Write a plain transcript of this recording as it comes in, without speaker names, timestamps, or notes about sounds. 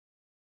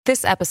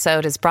This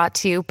episode is brought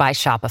to you by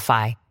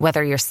Shopify.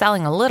 Whether you're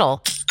selling a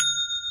little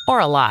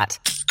or a lot,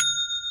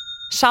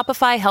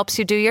 Shopify helps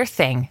you do your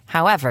thing,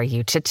 however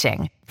you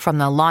cha-ching. From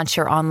the launch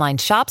your online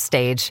shop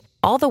stage,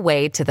 all the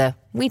way to the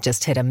we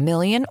just hit 1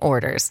 million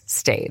orders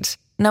stage.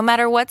 No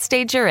matter what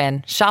stage you're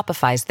in,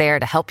 Shopify's there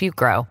to help you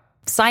grow.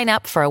 Sign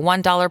up for a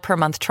 $1 per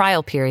month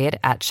trial period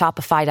at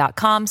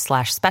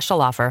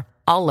shopify.com/special offer,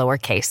 all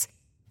lowercase.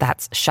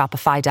 That's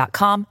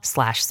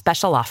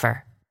shopify.com/special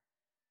offer.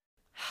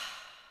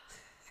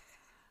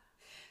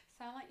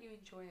 Sound like you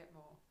enjoy it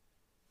more.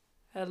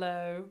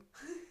 Hello.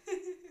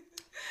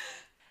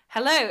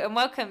 Hello and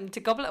welcome to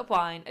Goblet of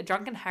Wine, a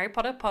drunken Harry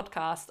Potter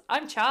podcast.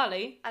 I'm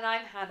Charlie. And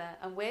I'm Hannah,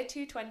 and we're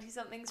two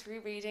 20-somethings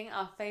rereading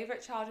our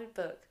favourite childhood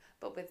book,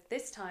 but with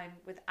this time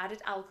with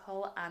added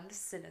alcohol and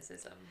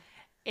cynicism.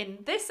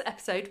 In this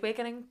episode, we're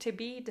going to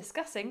be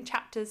discussing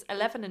chapters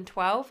 11 and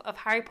 12 of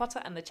Harry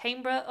Potter and the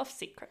Chamber of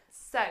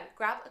Secrets. So,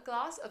 grab a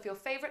glass of your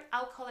favourite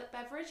alcoholic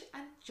beverage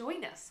and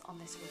join us on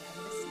this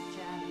relentless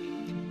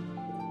journey.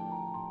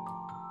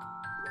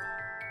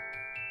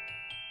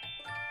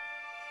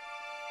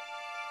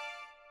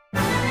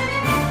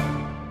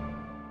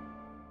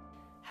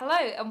 Hello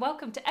and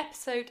welcome to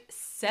episode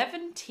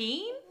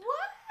 17.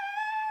 What?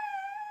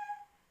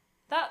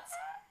 That's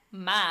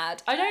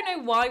mad. I don't know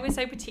why we're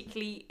so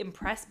particularly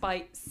impressed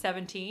by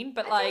 17,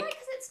 but I feel like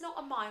because it's not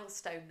a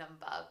milestone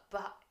number,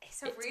 but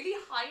it's a really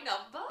high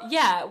number.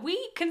 Yeah,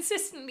 we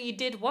consistently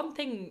did one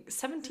thing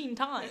 17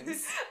 times.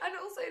 And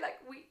also,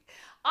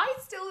 I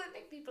still don't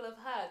think people have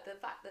heard the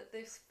fact that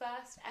this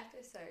first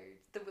episode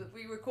that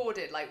we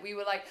recorded, we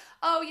were like,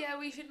 oh yeah,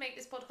 we should make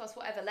this podcast,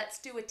 whatever. Let's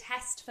do a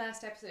test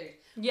first episode.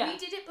 Yeah. We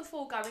did it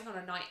before going on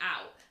a night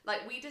out.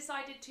 We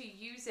decided to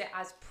use it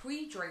as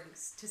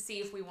pre-drinks to see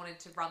if we wanted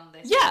to run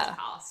this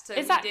podcast. So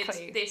exactly. We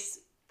did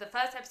this. The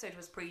first episode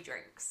was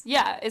pre-drinks.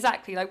 Yeah,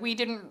 exactly. We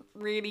didn't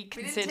really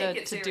consider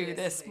take it to do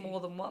this seriously. more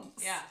than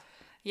once. Yeah.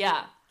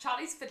 Yeah.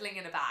 Charlie's fiddling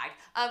in a bag.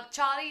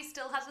 Charlie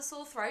still has a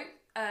sore throat.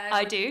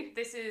 I do.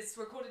 This is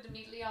recorded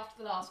immediately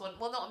after the last one.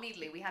 Well, not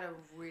immediately. We had a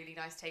really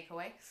nice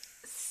takeaway.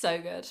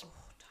 So good.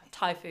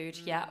 Thai food,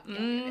 yeah.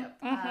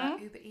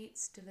 Uber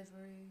Eats,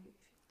 delivery.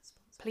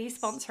 Please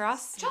sponsor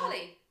us.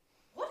 Charlie,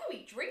 what are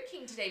we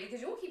drinking today?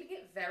 Because you're keeping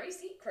it very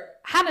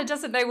secret. Hannah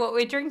doesn't know what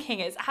we're drinking.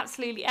 It's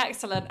absolutely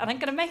excellent. And I'm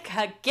going to make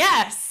her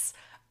guess.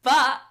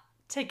 But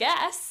to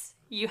guess,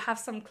 you have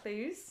some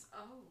clues.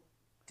 Oh,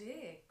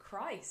 dear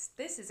Christ.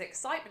 This is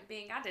excitement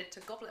being added to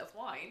Goblet of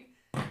Wine.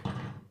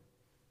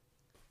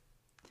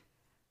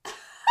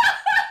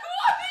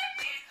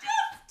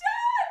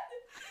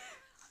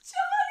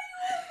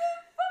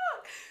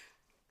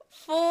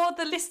 For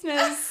the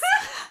listeners.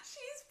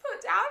 She's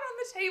put down on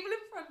the table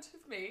in front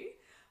of me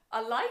a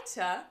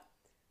lighter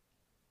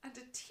and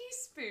a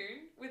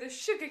teaspoon with a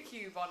sugar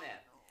cube on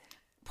it.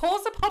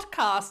 Pause the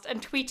podcast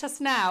and tweet us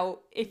now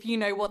if you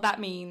know what that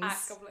means.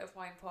 At Goblet of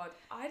Wine Pod.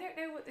 I don't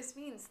know what this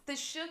means. The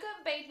sugar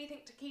made me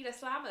think tequila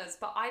slammers,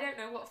 but I don't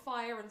know what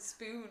fire and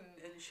spoon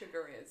and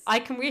sugar is. I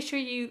can reassure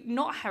you,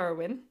 not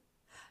heroin.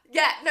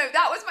 Yeah, no,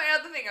 that was my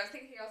other thing. I was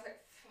like,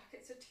 fuck,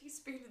 it's a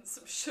teaspoon and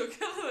some sugar.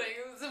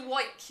 It was a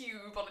white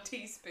cube on a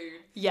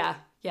teaspoon. Yeah,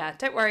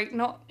 don't worry,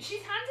 not...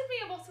 She's handed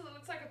me a bottle that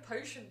looks like a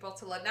potion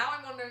bottle, and now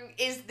I'm wondering,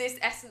 is this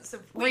essence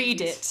of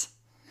weed? Read it.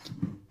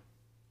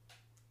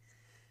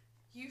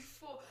 It's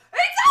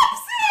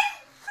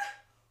absinthe!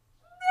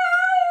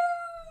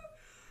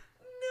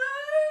 No,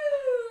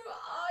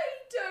 I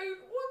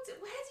don't want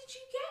it. Where did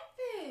you get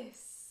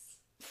this?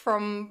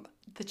 From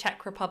the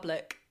Czech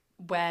Republic,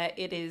 where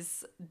it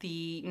is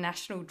the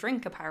national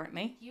drink,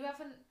 apparently. You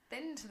haven't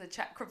been to the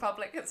Czech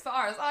Republic as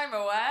far as I'm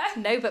aware.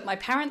 No, but my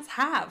parents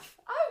have.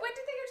 Oh, when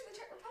did they go to the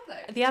Czech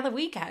Republic? The other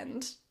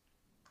weekend.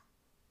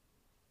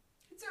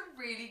 It's a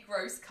really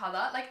gross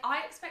colour.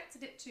 I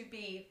expected it to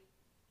be,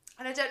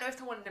 and I don't know if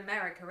the one in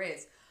America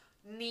is,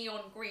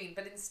 neon green,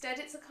 but instead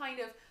it's a kind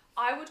of,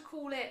 I would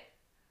call it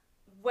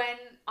when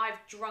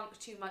I've drunk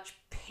too much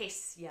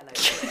piss yellow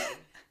green.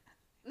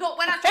 Not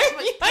when I've drunk too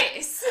much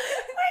piss.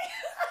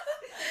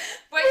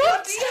 When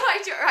you're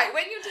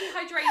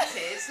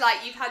dehydrated,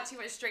 you've had too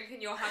much drink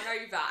and you're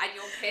hungover, and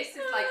your piss is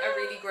a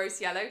really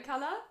gross yellow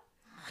colour.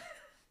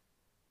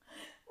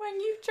 When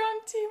you've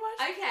drunk too much.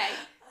 Okay.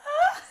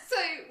 So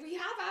we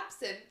have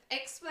absinthe.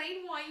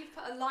 Explain why you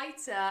put a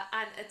lighter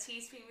and a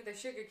teaspoon with a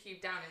sugar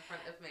cube down in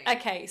front of me.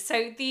 Okay,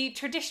 so the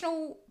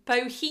traditional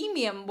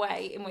bohemian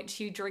way in which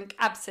you drink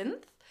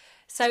absinthe.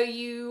 So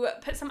you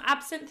put some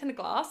absinthe in a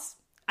glass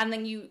and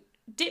then you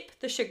dip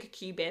the sugar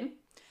cube in.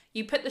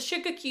 You put the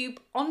sugar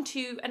cube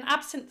onto an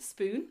absinthe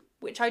spoon,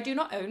 which I do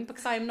not own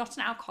because I am not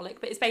an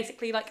alcoholic, but it's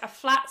basically a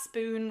flat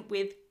spoon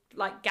with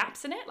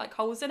gaps in it,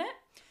 holes in it.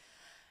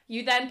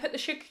 You then put the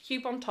sugar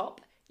cube on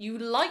top. You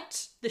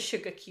light the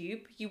sugar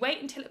cube, you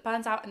wait until it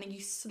burns out, and then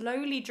you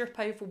slowly drip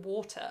over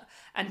water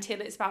until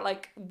it's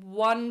about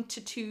 1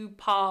 to 2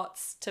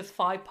 parts to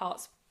 5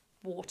 parts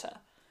water.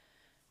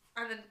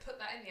 And then put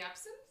that in the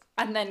absinthe?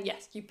 And then,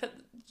 yes, you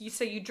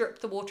drip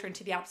the water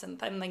into the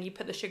absinthe, and then you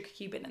put the sugar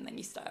cube in, and then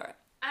you stir it.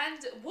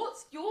 And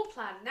what's your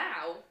plan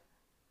now?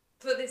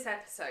 for this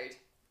episode?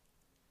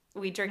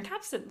 We drink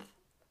absinthe.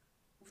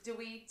 Do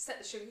we set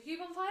the sugar cube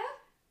on fire?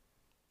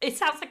 It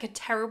sounds like a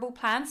terrible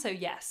plan, so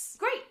yes.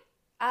 Great.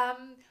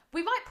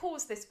 We might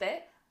pause this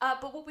bit,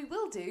 but what we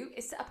will do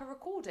is set up a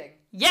recording.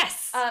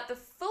 Yes! The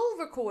full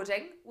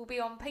recording will be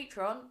on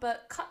Patreon,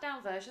 but cut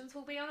down versions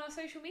will be on our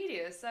social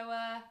media. So,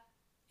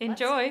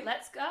 enjoy.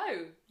 Let's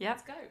go. Yep.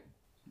 Let's go.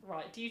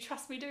 Right, do you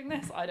trust me doing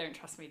this? I don't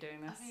trust me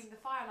doing this. I mean, the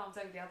fire alarm's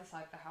over the other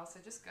side of the house, so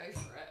just go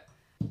for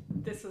it.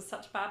 This was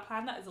such a bad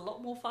plan. That is a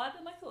lot more fire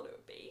than I thought it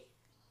would be.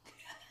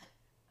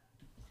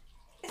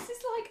 This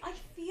is like, I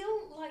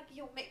feel like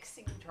you're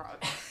mixing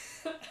drugs.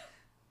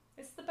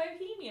 It's the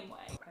bohemian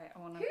way. Okay,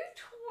 Who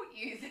taught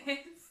you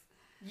this?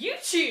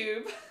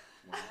 YouTube!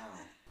 Wow.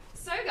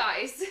 So,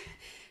 guys,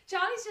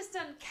 Charlie's just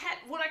done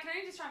what I can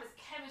only describe as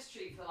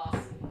chemistry for the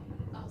last...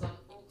 Hold on.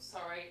 Oh,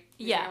 sorry.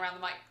 Yeah. Moving around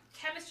the mic.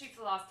 Chemistry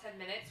for the last 10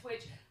 minutes,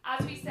 which,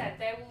 as we said,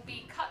 there will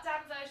be cut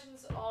down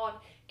versions on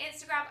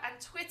Instagram and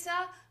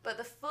Twitter, but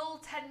the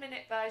full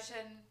 10-minute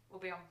version will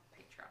be on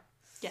Patreon.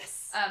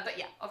 Yes. But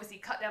yeah, obviously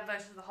cut down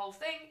version of the whole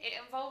thing. It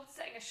involved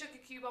setting a sugar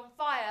cube on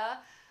fire.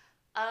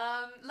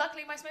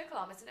 Luckily my smoke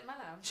alarm isn't in my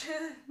lounge.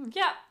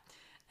 Yeah.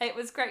 It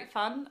was great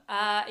fun.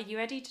 Are you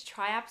ready to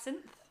try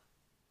absinthe?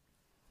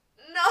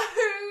 No,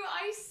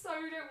 I so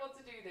don't want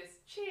to do this.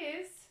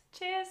 Cheers.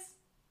 Cheers.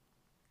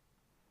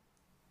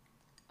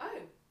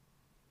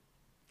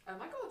 Oh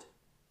my god.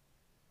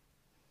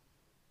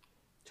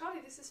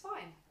 Charlie, this is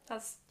fine.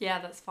 That's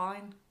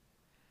fine.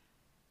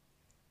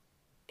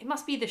 It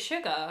must be the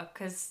sugar,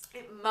 because...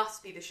 It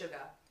must be the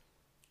sugar.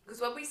 Because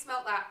when we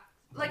smelt that...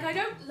 Like, I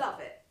don't love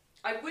it.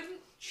 I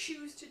wouldn't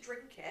choose to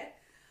drink it,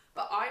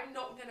 but I'm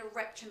not going to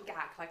retch and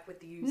gag like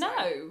with the ouzo.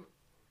 No.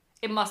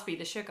 It must be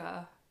the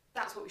sugar.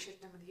 That's what we should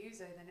have done with the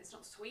ouzo then. It's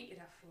not sweet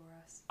enough for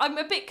us. I'm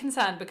a bit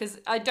concerned because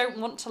I don't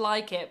want to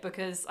like it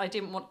because I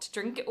didn't want to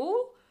drink it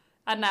all.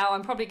 And now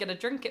I'm probably going to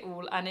drink it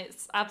all and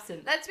it's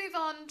absinthe. Let's move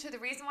on to the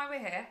reason why we're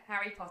here,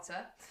 Harry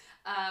Potter.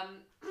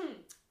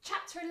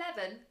 Chapter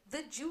 11,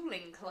 The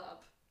Dueling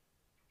Club.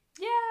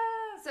 Yeah.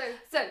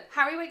 So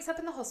Harry wakes up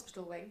in the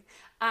hospital wing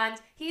and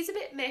he's a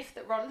bit miffed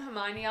that Ron and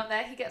Hermione aren't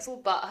there. He gets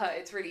all butthurt.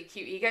 It's really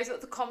cute. He goes up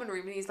to the common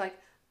room and he's like,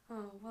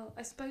 oh, well,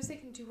 I suppose they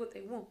can do what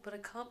they want, but I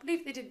can't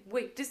believe they didn't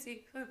wait to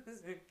see if it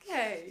was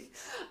okay.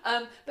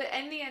 But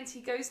in the end,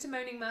 he goes to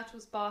Moaning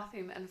Myrtle's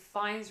bathroom and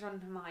finds Ron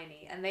and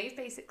Hermione, and they've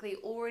basically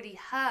already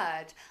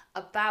heard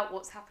about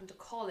what's happened to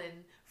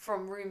Colin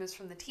from rumours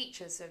from the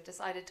teachers, so have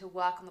decided to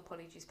work on the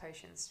Polyjuice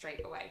potions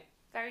straight away.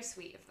 Very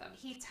sweet of them.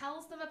 He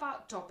tells them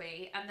about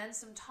Dobby, and then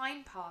some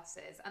time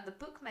passes, and the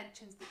book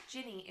mentions that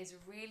Ginny is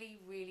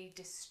really, really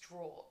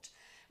distraught,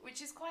 which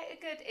is quite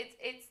a good...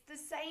 It's the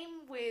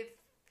same with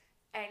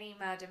any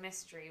murder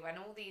mystery when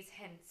all these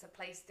hints are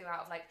placed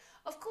throughout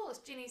of course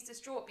Ginny's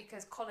distraught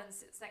because Colin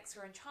sits next to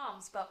her and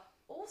charms, but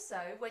also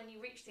when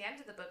you reach the end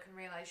of the book and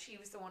realise she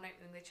was the one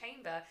opening the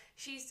chamber,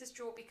 she's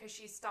distraught because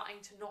she's starting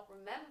to not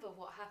remember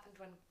what happened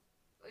when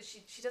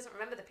she doesn't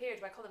remember the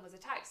period where Colin was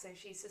attacked, so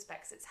she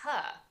suspects it's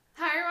her.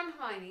 Harry, Ron and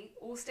Hermione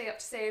all stay up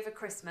to stay over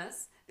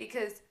Christmas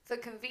because for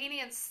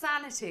convenient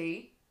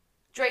sanity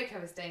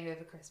Draco is staying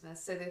over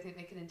Christmas, so they think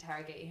they can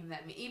interrogate him then.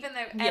 Even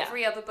though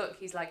every other book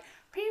he's like,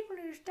 people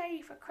who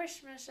stay for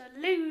Christmas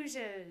are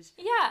losers.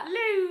 Yeah.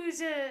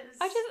 Losers.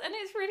 And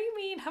it's really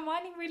mean.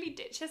 Hermione really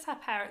ditches her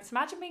parents.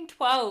 Imagine being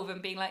 12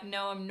 and being like,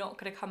 no, I'm not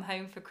going to come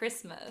home for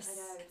Christmas. I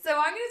know. So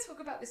I'm going to talk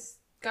about this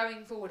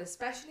going forward,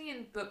 especially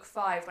in book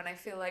 5, when I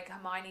feel like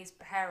Hermione's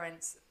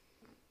parents,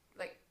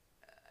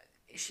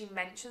 she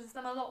mentions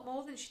them a lot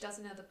more than she does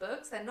in other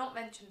books. They're not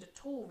mentioned at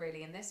all,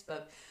 really, in this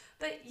book.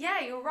 But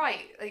yeah, you're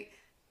right.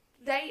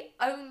 They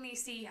only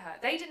see her.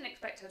 They didn't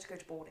expect her to go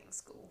to boarding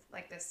school,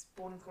 like this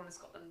boarding school in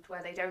Scotland,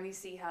 where they'd only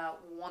see her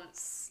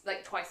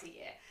twice a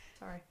year.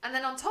 Sorry. And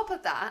then on top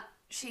of that,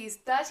 she's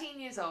 13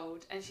 years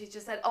old, and she's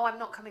just said, oh, I'm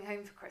not coming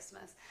home for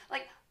Christmas.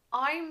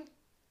 I'm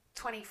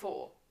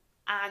 24,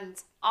 and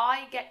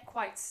I get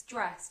quite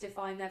stressed if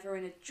I'm ever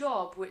in a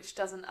job which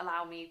doesn't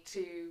allow me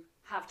to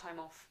have time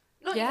off.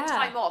 Not even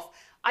time off.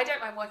 I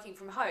don't mind working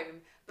from home,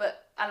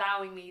 but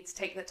allowing me to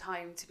take the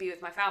time to be with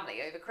my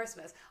family over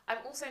Christmas. I'm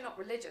also not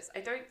religious.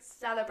 I don't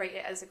celebrate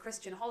it as a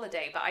Christian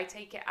holiday, but I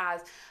take it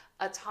as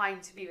a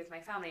time to be with my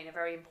family in a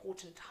very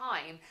important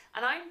time.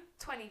 And I'm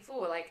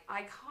 24.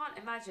 I can't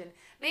imagine.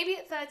 Maybe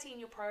at 13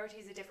 your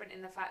priorities are different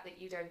in the fact that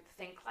you don't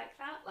think like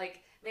that.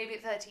 Maybe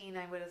at 13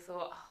 I would have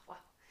thought, oh, well.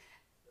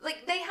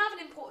 They have an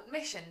important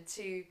mission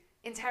to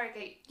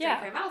interrogate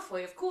Draco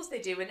Malfoy. Of course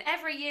they do. And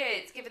every year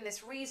it's given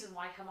this reason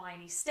why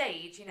Hermione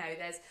stayed.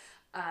 There's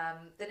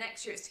the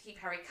next year it's to keep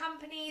Harry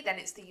company, then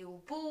it's the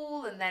Yule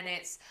Ball, and then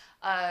it's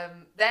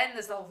then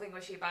there's the whole thing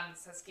where she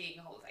abandons her skiing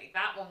holiday.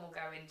 That one will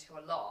go into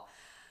a lot.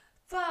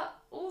 But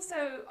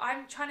also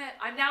I'm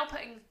now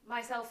putting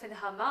myself in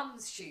her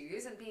mum's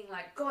shoes and being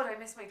like, God, I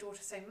miss my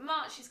daughter so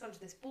much. She's gone to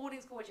this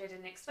boarding school, which I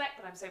didn't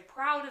expect, but I'm so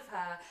proud of her.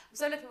 I'm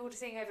so looking forward to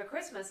seeing her over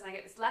Christmas, and I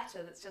get this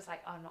letter that's just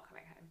like, oh, I'm not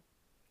coming home.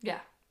 Yeah.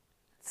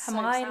 So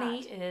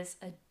Hermione sad. is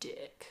a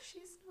dick.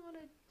 She's not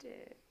a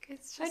dick.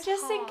 it's just I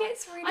just think hard.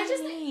 it's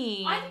really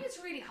mean. I think it's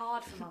really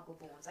hard for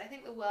Muggleborns. I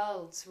think the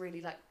world's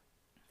really like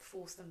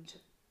forced them to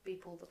be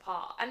pulled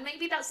apart, and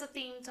maybe that's the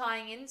theme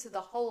tying into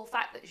the whole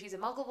fact that she's a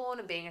Muggleborn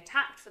and being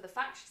attacked for the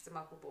fact she's a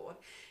Muggleborn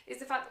is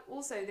the fact that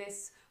also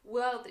this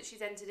world that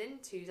she's entered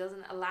into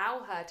doesn't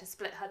allow her to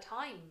split her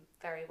time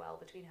very well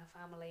between her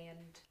family and...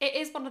 It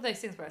is one of those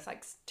things where it's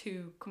like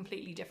two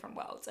completely different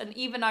worlds. And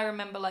even I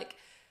remember like,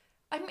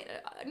 I mean,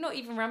 not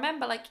even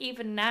remember, like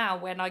even now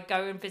when I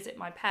go and visit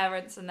my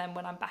parents and then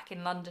when I'm back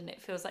in London,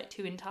 it feels like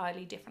two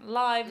entirely different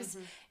lives,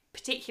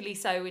 particularly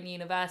so in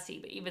university,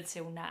 but even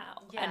still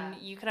now. Yeah.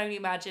 And you can only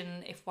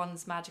imagine if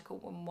one's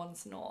magical and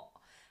one's not.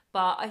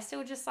 But I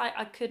still just like,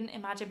 I couldn't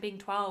imagine being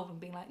 12 and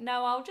being like,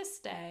 no, I'll just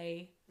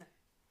stay. No.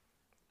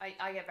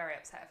 I get very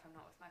upset if I'm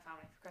not with my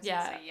family for Christmas.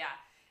 Yeah. So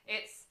yeah,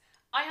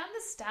 I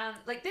understand,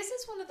 like, this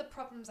is one of the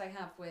problems I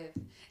have with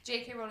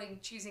J.K. Rowling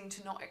choosing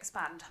to not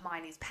expand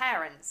Hermione's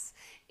parents,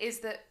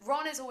 is that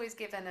Ron is always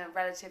given a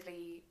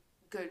relatively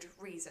good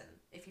reason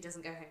if he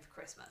doesn't go home for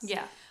Christmas.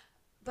 Yeah.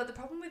 But the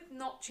problem with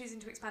not choosing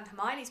to expand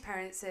Hermione's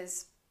parents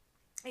is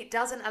it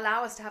doesn't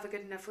allow us to have a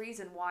good enough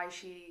reason why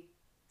she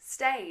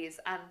stays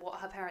and what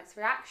her parents'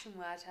 reaction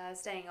were to her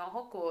staying at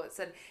Hogwarts,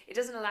 and it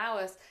doesn't allow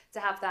us to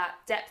have that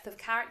depth of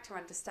character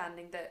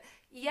understanding that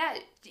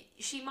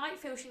she might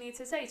feel she needs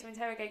to stay to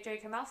interrogate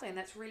Draco Malfoy, and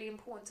that's really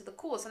important to the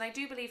cause, and I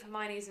do believe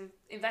Hermione's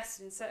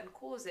invested in certain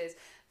causes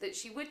that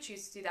she would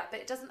choose to do that,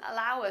 but it doesn't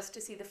allow us to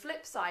see the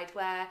flip side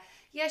where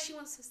she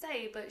wants to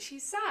stay but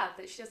she's sad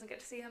that she doesn't get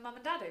to see her mum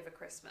and dad over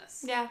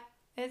Christmas. Yeah.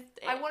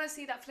 I want to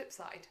see that flip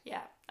side.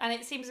 Yeah, and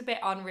it seems a bit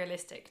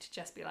unrealistic to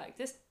just be like,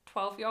 this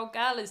 12-year-old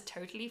girl is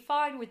totally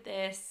fine with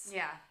this.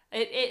 Yeah.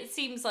 It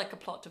seems like a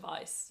plot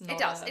device. It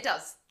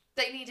does.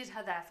 They needed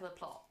her there for the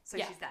plot, so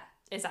she's there.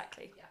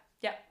 Exactly. Yeah.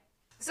 Yeah.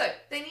 So,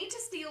 they need to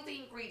steal the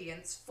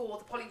ingredients for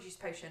the Polyjuice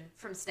Potion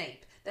from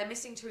Snape. They're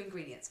missing 2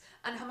 ingredients.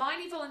 And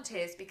Hermione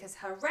volunteers because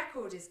her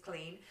record is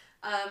clean,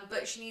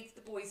 but she needs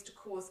the boys to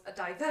cause a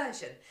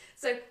diversion.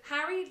 So,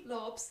 Harry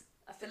lobs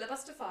a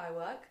filibuster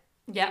firework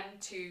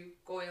into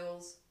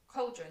Goyle's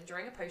cauldron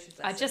during a potions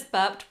lesson. I just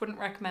burped. Wouldn't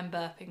recommend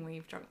burping when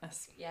you've drunk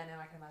this. Yeah, no,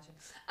 I can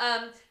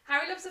imagine.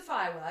 Harry loves a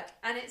firework,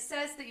 and it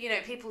says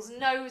that, people's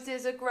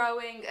noses are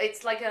growing.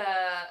 It's like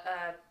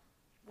a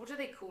what do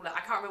they call it?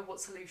 I can't remember what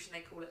solution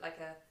they call it, like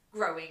a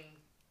growing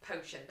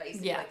potion,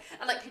 basically. Yeah.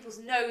 And, like, people's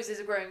noses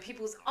are growing,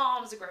 people's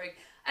arms are growing.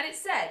 And it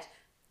said,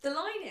 the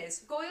line is,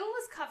 Goyle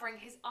was covering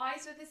his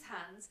eyes with his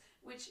hands,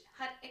 which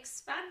had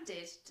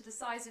expanded to the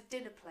size of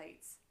dinner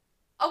plates.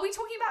 Are we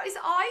talking about his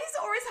eyes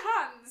or his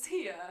hands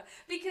here?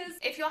 Because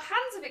if your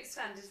hands have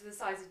expanded to the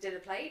size of dinner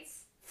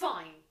plates,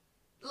 fine.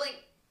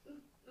 Like,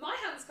 my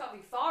hands can't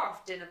be far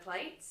off dinner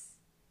plates.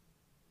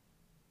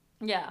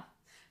 Yeah.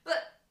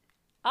 But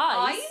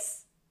Eyes?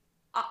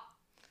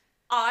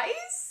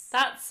 Eyes?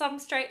 That's some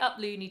straight up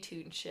Looney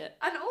Tune shit.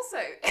 And also,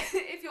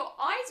 if your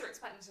eyes are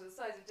expanding to the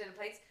size of dinner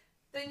plates,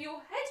 then your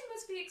head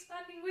must be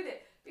expanding with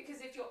it. Because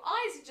if your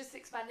eyes are just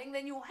expanding,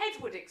 then your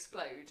head would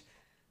explode.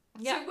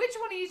 Yeah. So which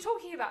one are you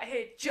talking about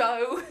here,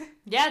 Joe?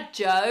 Yeah,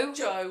 Joe.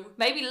 Joe.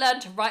 Maybe learn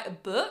to write a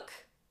book.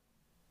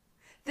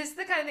 This is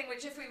the kind of thing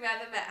which if we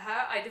ever met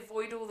her, I'd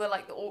avoid all the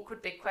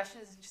awkward big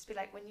questions and just be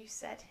like, when you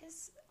said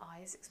his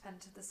eyes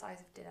expand to the size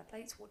of dinner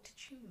plates, what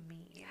did you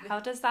mean? How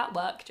does that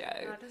work, Joe?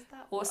 How does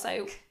that Also,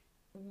 work?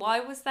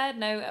 why was there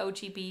no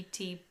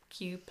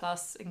LGBTQ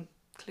plus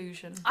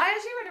inclusion? I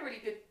actually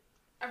read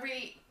a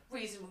really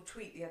reasonable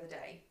tweet the other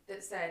day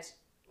that said,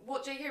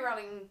 what J.K.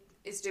 Rowling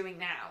is doing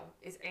now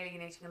is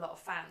alienating a lot of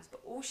fans, but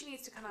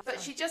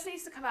she just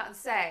needs to come out and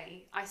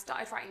say, I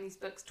started writing these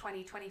books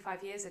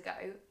 25 years ago.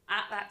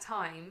 At that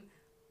time,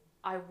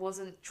 I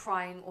wasn't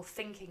trying or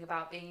thinking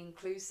about being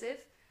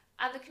inclusive,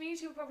 and the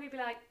community will probably be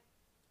like,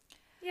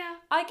 yeah,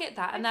 I get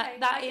that, and okay,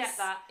 that I is get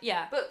that.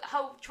 Yeah. But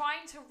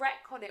trying to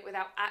retcon it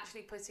without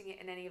actually putting it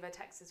in any of her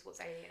texts is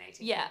what's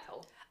alienating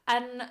people.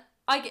 And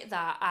I get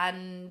that,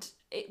 and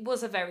it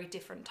was a very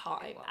different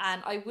time,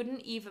 and I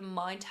wouldn't even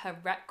mind her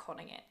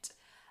retconning it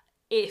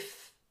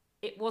if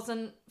it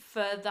wasn't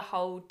for the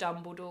whole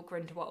Dumbledore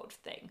Grindelwald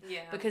thing.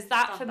 Yeah, because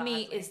that for badly.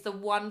 me is the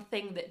one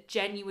thing that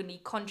genuinely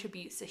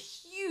contributes a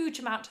huge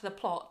amount to the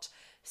plot.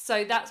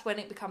 So that's when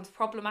it becomes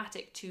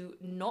problematic to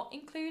not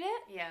include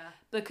it. Yeah.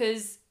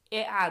 Because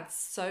it adds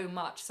so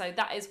much. So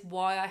that is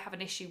why I have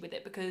an issue with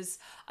it, because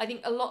I think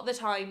a lot of the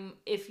time,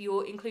 if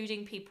you're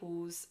including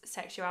people's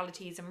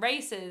sexualities and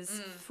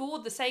races for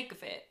the sake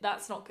of it,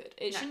 that's not good.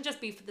 It shouldn't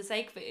just be for the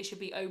sake of it. It should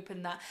be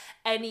open that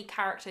any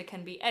character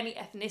can be any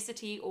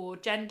ethnicity or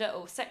gender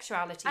or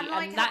sexuality,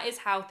 and that is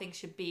how things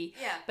should be.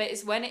 Yeah. But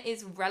it's when it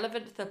is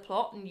relevant to the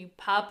plot and you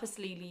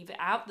purposely leave it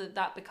out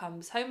that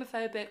becomes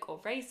homophobic or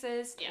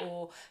racist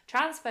or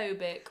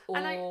transphobic or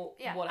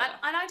whatever.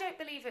 And I don't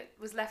believe it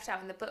was left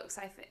out in the books.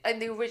 I think in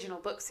the original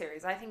book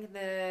series. I think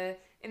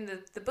in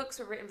the books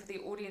were written for the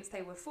audience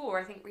they were for.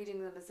 I think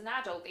reading them as an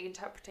adult, the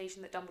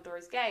interpretation that Dumbledore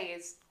is gay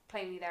is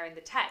plainly there in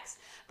the text.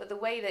 But the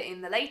way that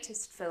in the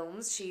latest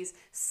films she's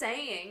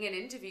saying in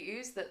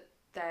interviews that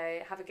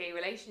they have a gay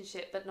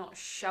relationship but not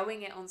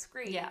showing it on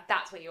screen, Yeah.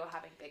 that's where you're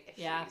having big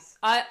issues.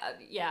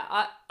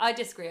 I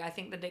disagree. I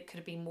think that it could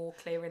have been more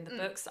clear in the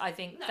books. I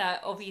think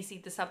that obviously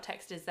the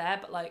subtext is there,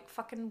 but like,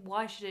 fucking,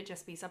 why should it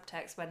just be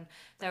subtext when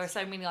there are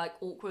so many like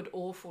awkward,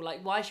 awful,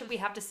 like, why should we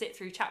have to sit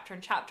through chapter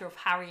and chapter of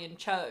Harry and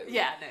Cho?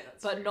 Yeah, no,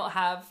 that's but true. not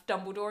have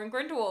Dumbledore and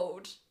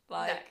Grindelwald?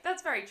 Like, No,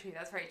 that's very true.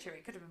 That's very true.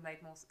 It could have been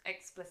made more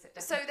explicit.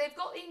 So they've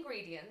got the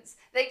ingredients.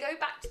 They go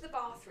back to the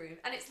bathroom,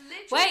 and it's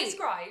literally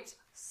described.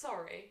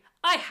 Sorry.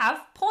 I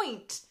have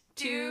point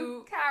Do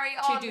to carry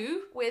on to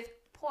do. with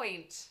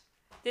point.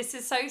 This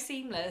is so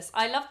seamless.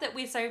 I love that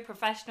we're so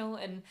professional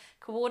and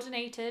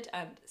coordinated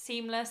and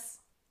seamless.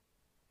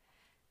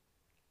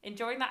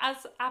 Enjoying that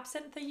as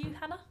absinthe, are you,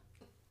 Hannah?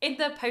 In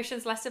the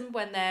potions lesson,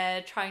 when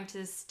they're trying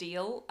to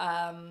steal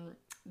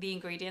the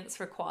ingredients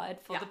required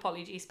for the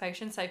Polyjuice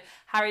potion, so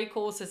Harry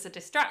causes a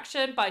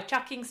distraction by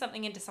chucking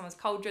something into someone's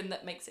cauldron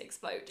that makes it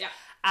explode. Yeah.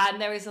 And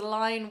there is a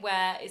line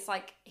where it's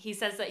like, he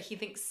says that he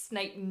thinks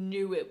Snape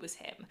knew it was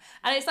him.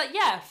 And it's like,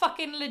 yeah,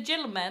 fucking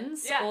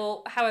legilimens,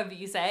 or however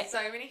you say it.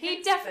 So many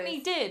he definitely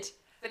did.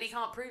 But he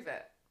can't prove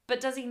it.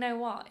 But does he know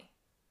why?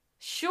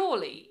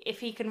 Surely, if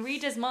he can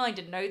read his mind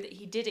and know that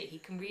he did it, he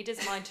can read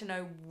his mind to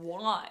know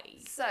why.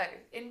 So,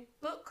 in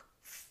book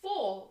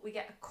 4, we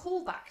get a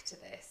callback to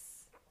this.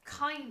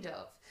 Kind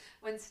of.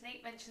 When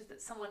Snape mentions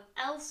that someone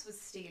else was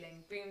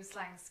stealing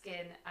Boomslang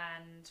skin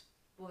and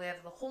whatever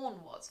the horn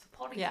was for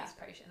Polyjuice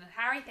potion. And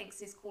Harry thinks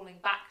he's calling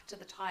back to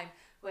the time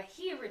where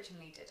he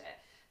originally did it.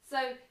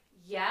 So,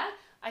 yeah,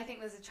 I think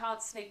there's a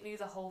chance Snape knew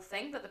the whole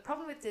thing. But the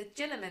problem with the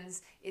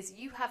Legilimens is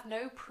you have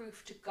no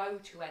proof to go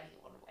to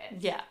anyone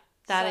with. Yeah.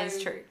 That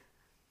is true.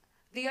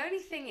 The only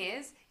thing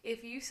is,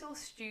 if you saw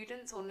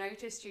students or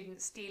noticed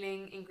students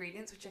stealing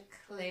ingredients which are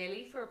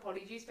clearly for a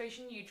Polyjuice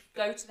potion, you'd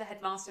go to the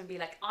headmaster and be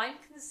like, I'm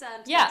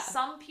concerned that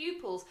some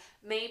pupils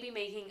may be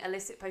making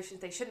illicit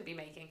potions they shouldn't be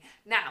making.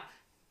 Now,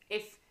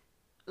 if,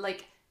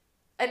 like,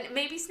 and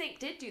maybe Snape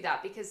did do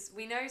that, because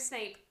we know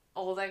Snape,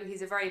 although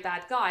he's a very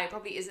bad guy,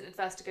 probably isn't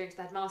adverse to going to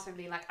the headmaster and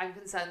being like, I'm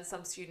concerned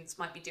some students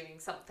might be doing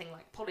something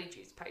like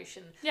Polyjuice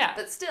potion. Yeah.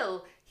 But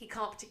still, he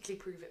can't particularly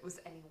prove it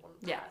was any one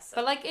person. Yeah.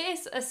 But like, it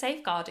is a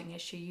safeguarding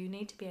issue. You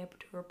need to be able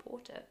to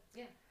report it.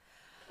 Yeah.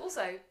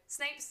 Also,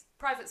 Snape's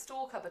private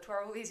store cupboard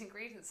where all these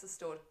ingredients are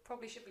stored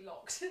probably should be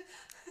locked.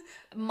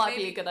 Might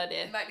be a good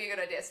idea. Might be a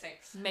good idea, Snape.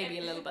 Maybe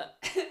a little bit.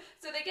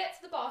 So they get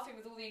to the bathroom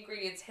with all the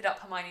ingredients hid up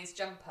Hermione's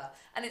jumper,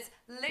 and it's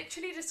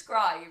literally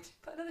described,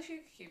 put another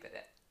sugar cube in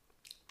it.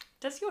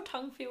 Does your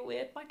tongue feel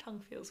weird? My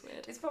tongue feels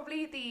weird. It's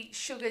probably the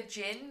sugar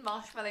gin,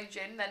 marshmallow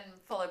gin, then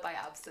followed by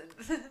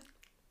absinthe.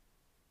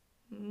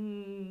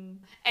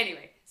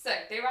 Anyway, so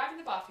they arrive in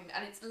the bathroom,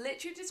 and it's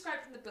literally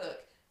described in the book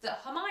that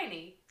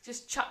Hermione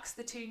just chucks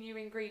the 2 new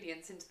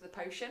ingredients into the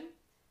potion.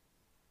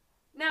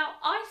 Now,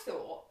 I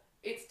thought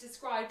it's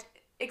described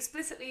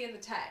explicitly in the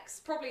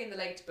text, probably in the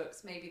later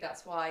books, maybe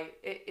that's why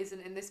it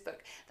isn't in this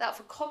book, that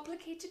for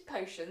complicated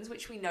potions,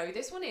 which we know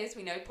this one is,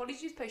 we know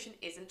Polyjuice potion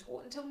isn't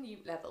taught until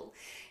Newt level,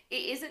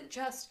 it isn't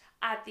just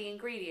add the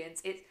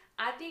ingredients, it's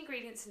add the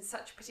ingredients in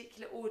such a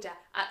particular order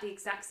at the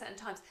exact certain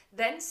times,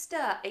 then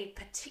stir a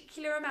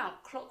particular amount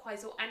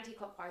clockwise or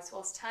anti-clockwise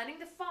whilst turning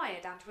the fire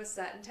down to a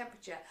certain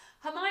temperature.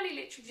 Hermione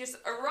literally just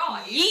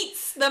arrives,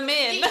 yeets them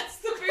in,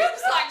 yeets the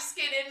Boomslang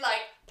skin in,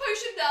 like,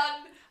 potion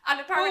done. And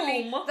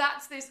apparently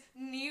that's this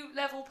new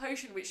level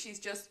potion which she's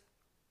just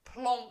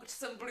plonked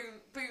some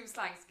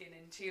Boomslang skin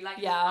into. Like,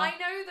 I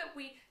know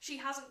that she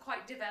hasn't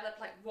quite developed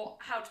like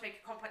how to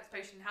make a complex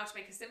potion, how to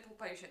make a simple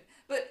potion,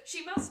 but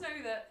she must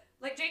know that,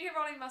 like, J.K.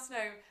 Rowling must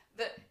know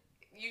that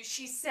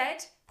she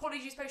said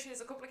Polyjuice potion is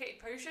a complicated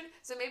potion,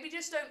 so maybe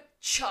just don't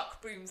chuck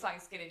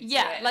Boomslang skin into it.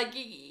 Yeah, like,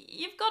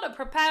 you've got to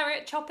prepare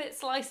it, chop it,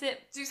 slice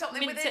it, do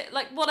something mince with it,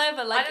 like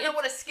whatever. Like, I don't know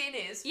what a skin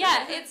is.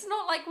 Yeah, it's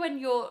not like when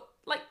you're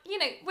like, you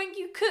know, when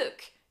you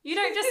cook, you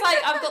don't just like,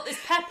 I've got this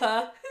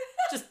pepper,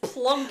 just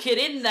plonk it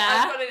in there.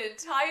 I've got an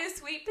entire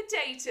sweet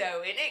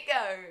potato, in it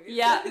goes.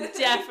 Yeah,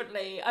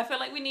 definitely. I feel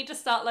like we need to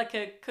start like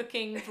a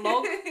cooking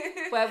vlog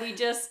where we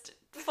just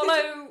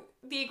follow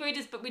the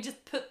ingredients, but we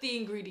just put the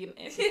ingredient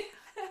in.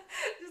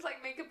 Just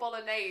like make a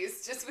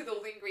bolognese, just with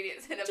all the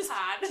ingredients in a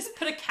pan. Just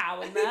put a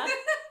cow in there.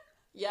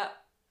 Yep.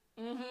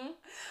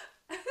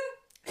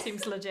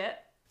 Seems legit.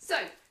 So,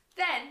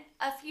 then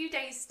a few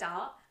days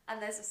start,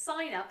 and there's a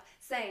sign up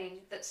saying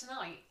that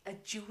tonight a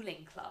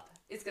dueling club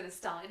is going to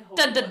start in Hogwarts.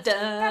 Dun dun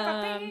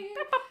dun.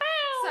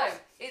 So,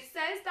 it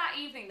says that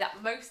evening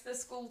that most of the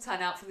school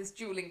turn out for this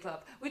dueling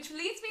club, which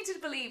leads me to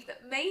believe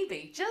that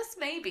maybe, just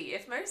maybe,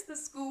 if most of the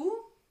school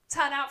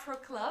turn out for a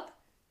club,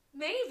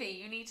 maybe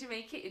you need to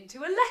make it into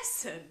a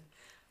lesson.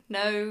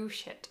 No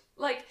shit.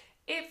 Like,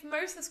 if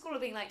most of the school are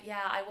being like,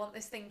 yeah, I want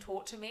this thing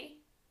taught to me,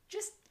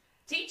 just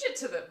teach it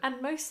to them.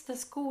 And most of the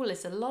school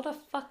is a lot of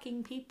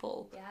fucking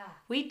people. Yeah.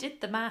 We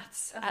did the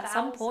maths at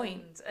some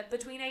point.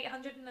 Between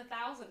 800 and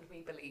 1,000,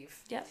 we believe.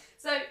 Yeah.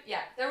 So,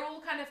 yeah, they're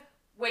all kind of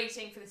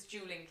waiting for this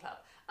dueling club.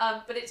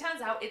 But it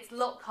turns out it's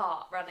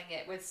Lockhart running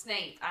it with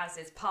Snape as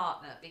his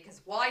partner,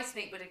 because why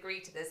Snape would agree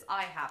to this,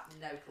 I have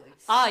no clue.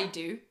 I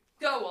do.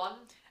 Go on.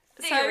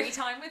 Theory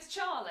time with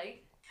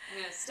Charlie. I'm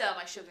going to stir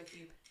my sugar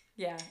cube.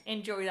 Yeah,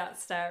 enjoy that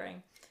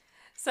stirring.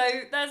 So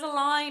there's a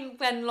line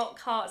when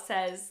Lockhart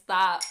says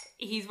that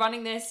he's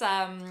running this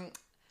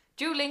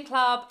dueling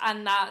club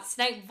and that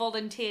Snape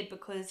volunteered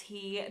because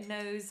he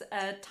knows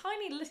a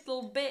tiny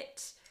little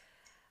bit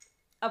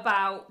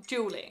about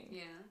dueling.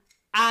 Yeah.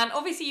 And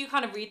obviously you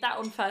kind of read that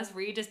on first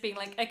read as being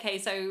like, okay,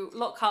 so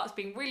Lockhart's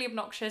being really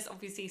obnoxious.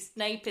 Obviously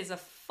Snape is a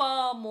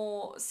far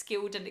more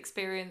skilled and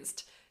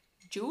experienced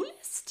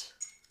duelist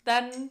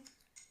than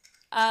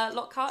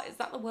Lockhart. Is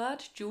that the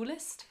word?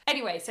 Duelist?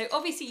 Anyway, so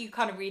obviously you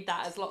kind of read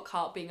that as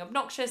Lockhart being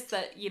obnoxious,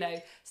 that, you know,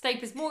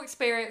 Snape is more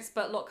experienced,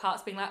 but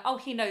Lockhart's being like, oh,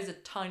 he knows a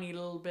tiny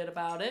little bit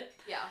about it.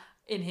 Yeah.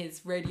 In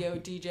his radio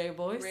DJ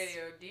voice.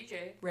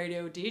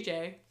 Radio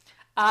DJ.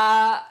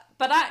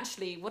 But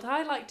actually, what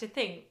I like to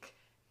think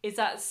is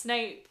that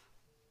Snape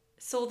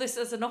saw this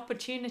as an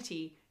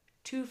opportunity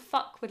to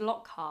fuck with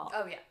Lockhart.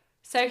 Oh, yeah.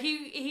 So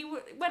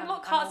when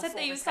Lockhart said that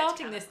he was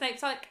starting this,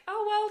 Snape's like,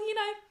 oh, well, you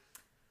know,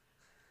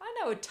 I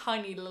know a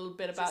tiny little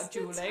bit about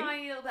dueling. Just a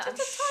tiny little bit. Just I'm a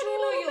tiny sure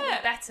little you'll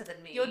bit. be better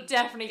than me. You're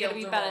definitely going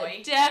to be better.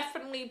 Gilderoy.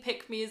 Definitely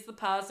pick me as the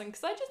person,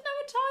 because I just know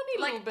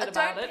a tiny little bit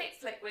about it. Don't pick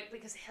Flickwick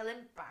because he'll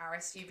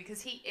embarrass you, because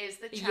he is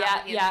the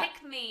champion. Yeah.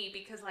 Pick me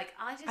because, like,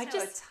 I just know a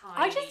tiny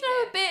I just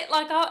know a bit.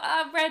 Like,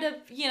 I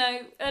read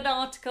an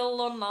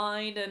article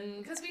online,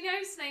 and because we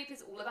know Snape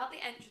is all about the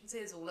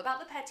entrances, all about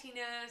the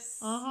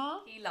pettiness.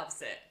 He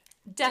loves it.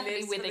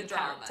 definitely Lives within for the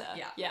drama. character.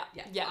 Yeah.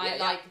 Yeah. I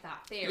like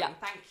that theory. Yeah.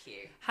 Thank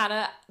you.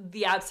 Hannah,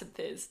 the absinthe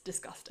is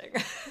disgusting.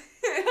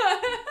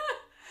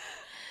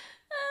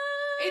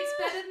 It's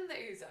better than the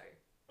Ouzo.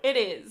 It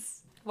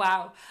is.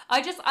 Wow.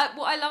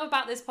 What I love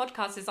about this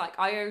podcast is, like,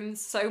 I own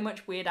so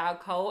much weird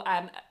alcohol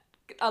and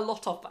a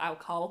lot of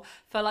alcohol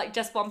for, like,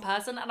 just one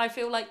person. And I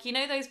feel like, you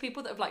know, those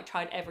people that have, like,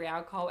 tried every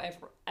alcohol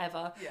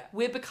ever. Yeah.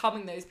 We're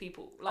becoming those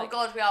people. Like, oh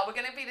God, we are. We're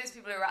going to be those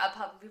people who are at a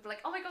pub and people are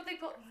like, oh my God, they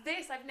got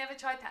this. I've never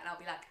tried that. And I'll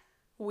be like,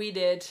 we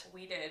did.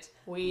 we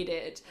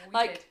did.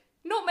 Like, did.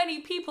 not many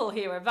people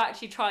here have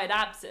actually tried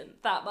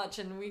absinthe that much,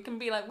 and we can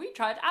be like, we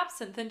tried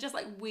absinthe and just,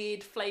 like,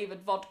 weird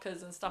flavoured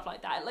vodkas and stuff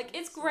like that. Like,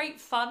 it's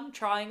great fun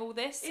trying all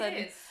this. It and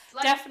is.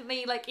 Like,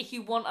 definitely, like, if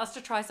you want us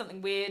to try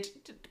something weird,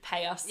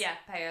 pay us. yeah,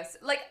 pay us.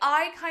 Like,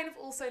 I kind of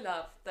also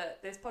love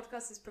that this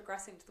podcast is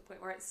progressing to the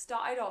point where it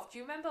started off. Do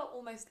you remember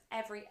almost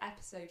every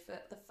episode for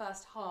the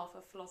first half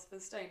of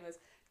Philosopher's Stone was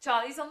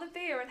Charlie's on the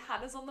beer and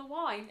Hannah's on the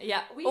wine?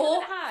 Yeah, We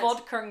or haven't had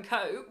vodka and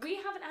Coke. We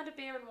haven't had a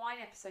beer and wine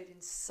episode in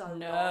so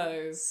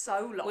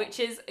long. Which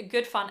is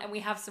good fun, and we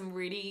have some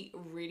really,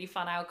 really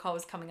fun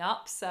alcohols coming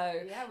up.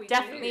 So yeah, we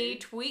definitely do.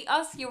 tweet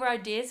us your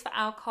ideas for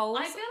alcohols.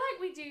 I feel like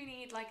we do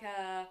need like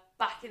a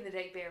back in the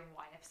day beer and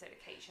wine episode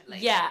occasionally.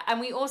 Yeah, and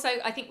we also,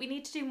 I think we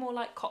need to do more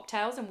like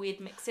cocktails and weird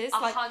mixes.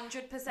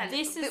 100%.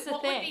 This is the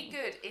what thing. What would be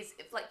good is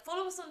if, like,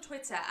 follow us on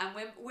Twitter, and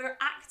we're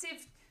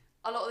active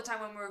a lot of the time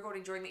when we're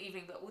recording during the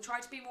evening, but we'll try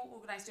to be more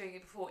organised doing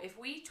it before. If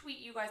we tweet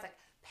you guys like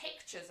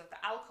pictures of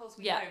the alcohols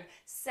we own,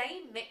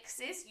 say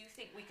mixes you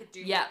think we could do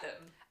with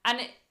them.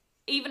 And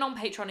even on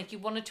Patreon, if you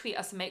want to tweet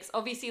us a mix,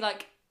 obviously,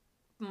 like,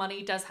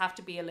 money does have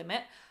to be a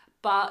limit.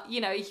 But,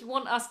 you know, if you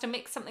want us to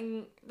mix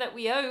something that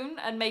we own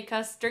and make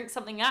us drink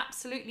something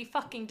absolutely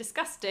fucking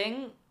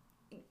disgusting,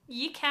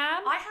 you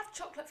can. I have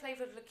chocolate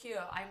flavoured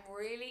liqueur. I'm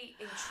really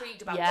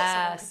intrigued about what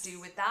someone could do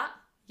with that.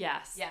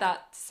 Yes,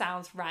 that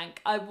sounds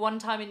rank. One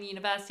time in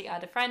university, I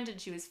had a friend and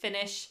she was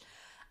Finnish,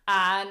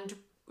 and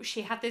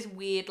she had this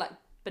weird, like,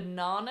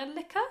 banana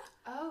liquor.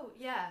 Oh,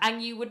 yeah.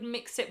 And you would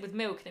mix it with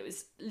milk, and it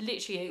was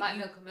literally... Like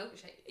milk and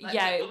milkshake. Like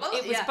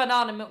it was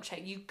banana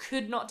milkshake. You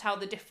could not tell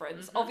the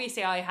difference. Mm-hmm.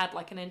 Obviously, I had,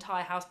 like, an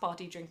entire house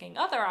party drinking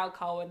other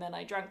alcohol, and then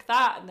I drank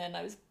that, and then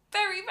I was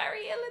very,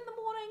 very ill in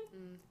the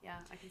morning. Yeah,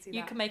 I can see that.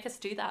 You can make us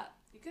do that.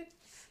 You could.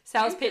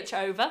 Sales pitch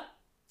over.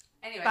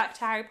 Anyway. Back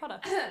to Harry Potter.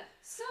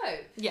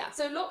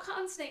 So Lockhart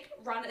and Snape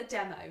run a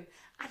demo,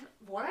 and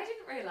what I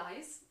didn't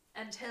realise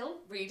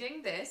until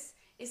reading this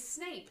is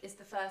Snape is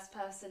the first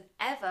person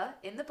ever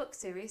in the book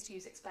series to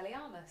use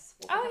Expelliarmus,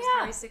 what becomes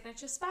Harry's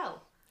signature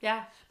spell.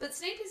 Yeah. But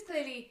Snape is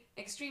clearly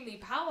extremely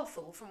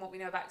powerful. From what we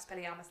know about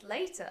Expelliarmus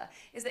later,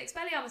 is that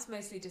Expelliarmus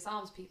mostly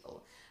disarms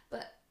people,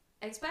 but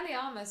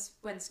Expelliarmus,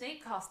 when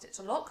Snape cast it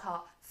to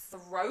Lockhart,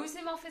 throws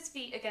him off his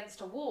feet against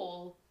a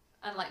wall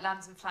and, like,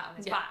 lands him flat on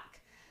his back.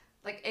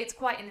 Like, it's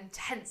quite an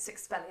intense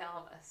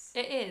Expelliarmus.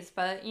 It is,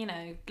 but, you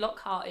know,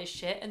 Lockhart is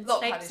shit, and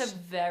Lockhart Snape's a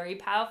very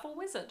powerful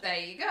wizard. There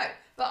you go.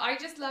 But I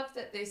just love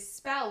that this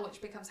spell,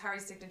 which becomes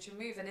Harry's signature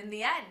move, and in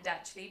the end,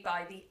 actually,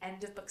 by the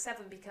end of book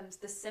 7, becomes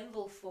the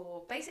symbol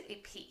for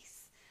basically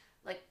peace.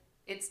 Like,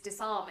 it's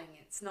disarming.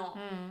 It's not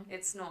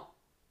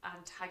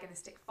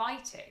antagonistic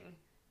fighting.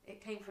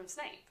 It came from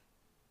Snape.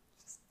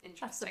 Just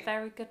interesting. That's a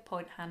very good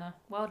point, Hannah.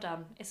 Well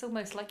done. It's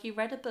almost like you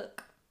read a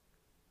book.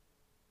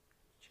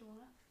 Do you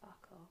want to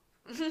fuck off?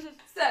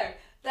 So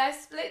they're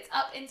split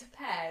up into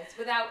pairs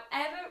without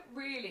ever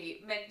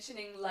really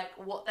mentioning, like,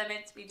 what they're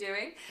meant to be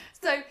doing.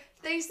 So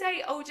they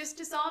say, oh, just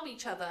disarm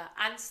each other,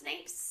 and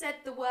Snape said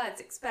the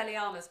words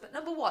Expelliarmus, but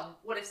number one,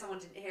 what if someone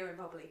didn't hear him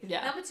properly?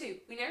 Yeah. Number two,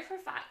 we know for a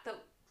fact that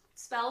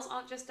spells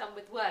aren't just done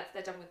with words,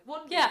 they're done with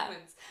wand Yeah.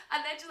 movements.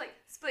 And they're just like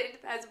split into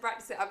pairs and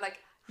practice it. I'm like,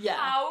 Yeah.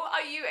 how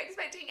are you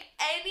expecting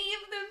any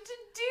of them to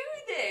do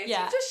this?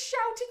 Yeah. You just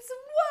shouted some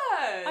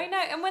words. I know,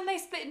 and when they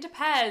split into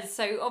pairs,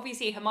 so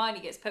obviously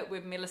Hermione gets put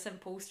with Millicent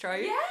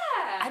Bulstrode.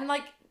 Yeah. And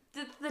like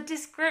the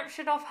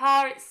description of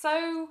her, it's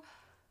so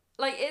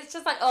like, it's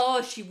just like,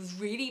 oh, she was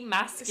really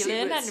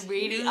masculine She was and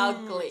really huge.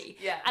 ugly.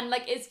 Yeah. And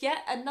like, it's yet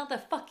another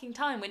fucking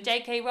time when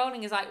J.K.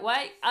 Rowling is like,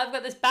 wait, I've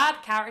got this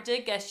bad character,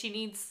 guess they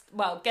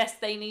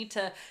need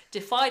to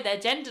defy their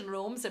gender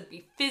norms and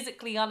be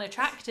physically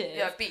unattractive.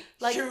 Yeah, be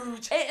like,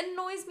 huge. It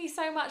annoys me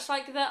so much.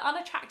 Like, the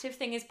unattractive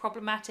thing is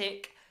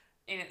problematic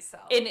in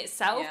itself.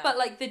 Yeah. But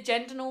like the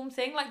gender norm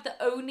thing, like the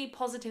only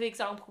positive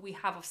example we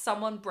have of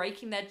someone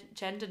breaking their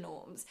gender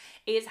norms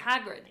is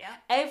Hagrid. Yeah.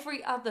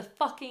 Every other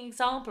fucking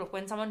example of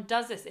when someone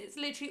does this, it's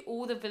literally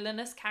all the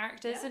villainous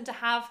characters. Yeah. And to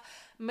have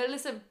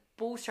Millicent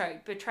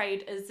Bulstrode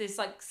portrayed as this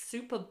like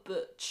super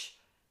butch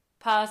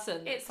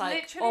person, It's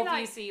like literally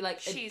obviously like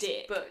a she's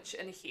dick. butch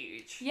and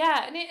huge.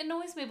 Yeah, and it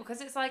annoys me because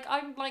it's like,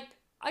 I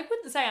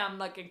wouldn't say I'm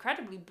like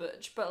incredibly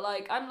butch, but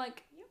like I'm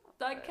like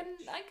I could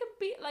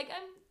be like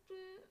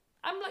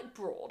I'm like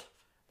broad.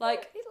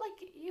 Like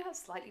You have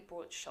slightly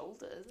broad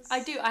shoulders.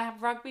 I do. I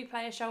have rugby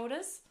player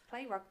shoulders.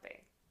 Play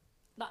rugby.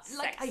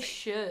 Like I Sexy.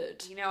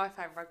 should. You know, I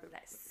find rugby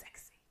players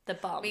sexy. The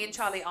bums. Me and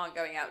Charlie aren't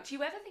going out. Do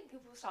you ever think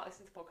people will start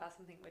listening to podcasts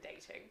and think we're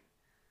dating?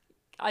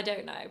 I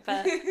don't know,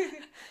 but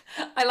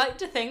I like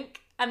to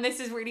think, and this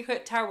is really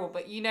terrible,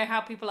 but you know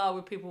how people are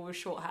with people with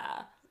short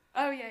hair.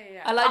 Oh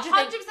yeah. I like to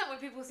think- 100% when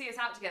people see us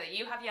out together,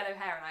 you have yellow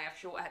hair and I have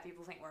short hair,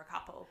 people think we're a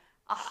couple.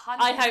 100%.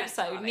 I hope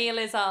so. Charlie. Neil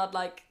is our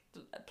like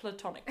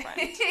platonic friend.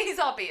 He's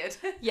our beard.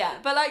 Yeah,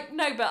 but like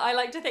no, but I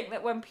like to think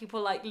that when people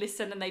like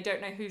listen and they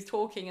don't know who's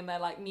talking and they're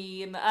like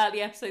me in the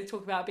early episodes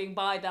talking about being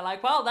bi, they're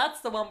like, well,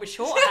 that's the one with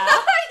short hair.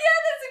 Yeah,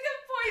 that's a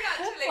good point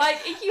actually. Like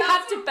if you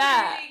had to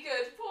bet. Really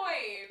good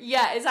point.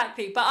 Yeah,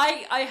 exactly. But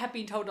I have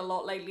been told a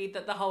lot lately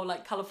that the whole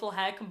like colourful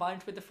hair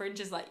combined with the fringe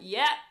is like,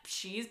 yep,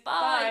 she's bi.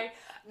 Bye.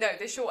 No,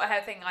 the short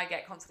hair thing I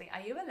get constantly.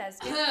 Are you a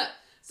lesbian?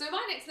 So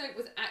my next note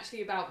was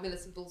actually about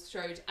Millicent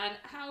Bulstrode and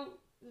how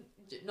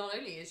not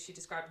only is she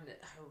described in a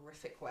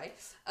horrific way,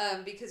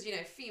 because, you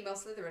know, female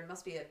Slytherin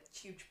must be a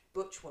huge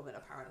butch woman,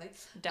 apparently.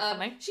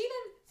 Definitely. She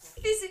then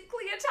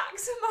physically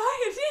attacks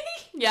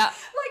Hermione. Yeah.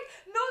 Like,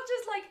 not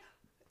just like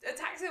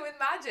attacks her with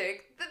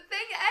magic. The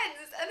thing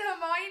ends and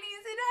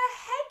Hermione's in a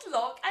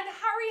headlock and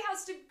Harry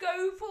has to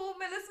go pull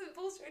Millicent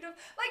Bulstrode off.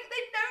 Like,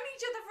 they'd known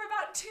each other for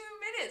about 2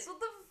 minutes. What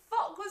the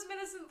fuck was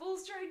Millicent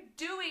Bulstrode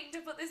doing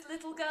to put this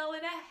little girl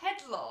in a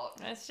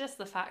headlock? It's just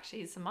the fact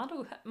she's a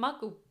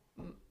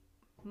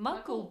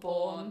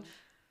muggle-born.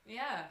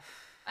 Yeah.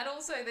 And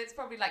also, it's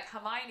probably like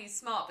Hermione's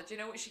smart, but do you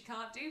know what she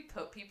can't do?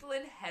 Put people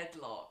in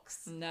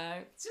headlocks.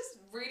 No. It's just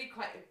really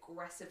quite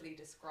aggressively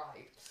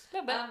described.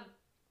 No, but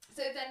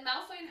So then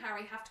Malfoy and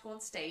Harry have to go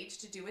on stage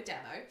to do a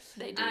demo.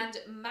 they do. And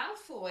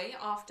Malfoy,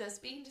 after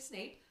speaking to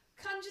Snape,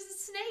 conjures a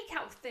snake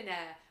out of thin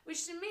air,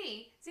 which to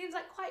me seems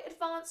like quite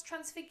advanced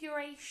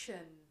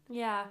transfiguration.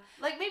 Yeah.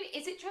 Like, maybe,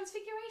 is it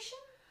transfiguration?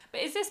 But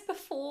is this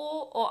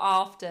before or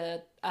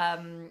after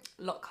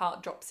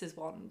Lockhart drops his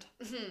wand?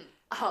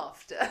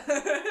 After.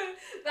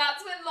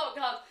 That's when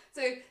Lockhart...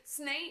 So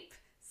Snape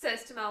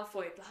says to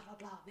Malfoy, blah, blah,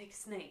 blah, make a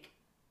snake.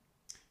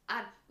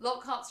 And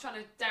Lockhart's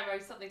trying to demo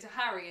something to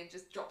Harry and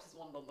just drops his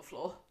wand on the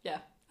floor. Yeah.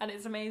 And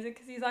it's amazing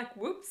because he's like,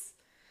 whoops.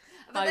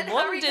 But My then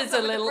Harry wand comes is up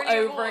a with little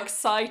brilliant wand.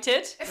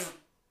 overexcited.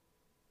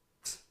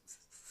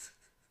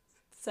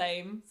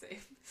 Same. But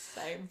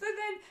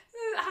then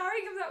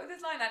Harry comes out with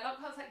this line, like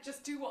Lockhart's like,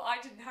 just do what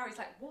I did, and Harry's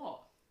like,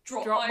 what?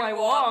 Drop my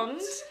wand.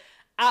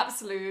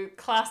 Absolute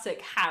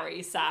classic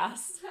Harry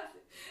sass.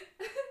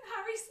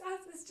 Harry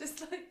sass is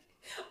just like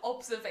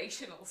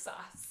observational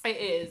sass. It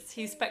is.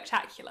 He's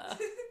spectacular.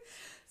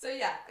 So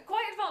yeah,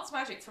 quite advanced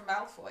magic from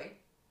Malfoy.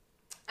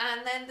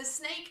 And then the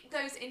snake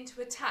goes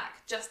into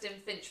attack Justin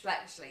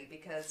Finch-Fletchley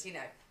because, you know,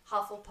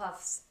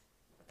 Hufflepuffs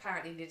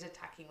apparently need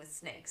attacking with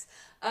snakes.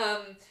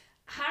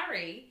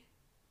 Harry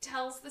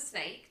tells the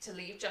snake to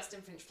leave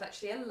Justin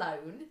Finch-Fletchley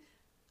alone,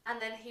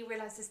 and then he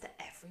realises that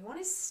everyone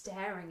is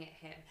staring at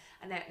him,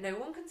 and no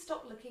one can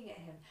stop looking at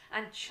him,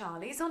 and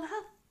Charlie's on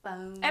her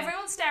phone.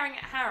 Everyone's staring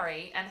at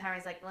Harry, and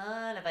Harry's like,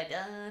 what have I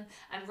done?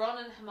 And Ron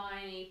and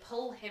Hermione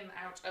pull him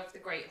out of the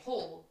Great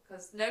Hall,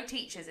 because no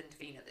teachers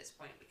intervene at this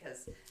point,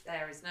 because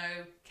there is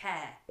no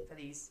care for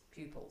these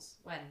pupils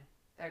when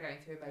they're going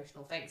through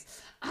emotional things.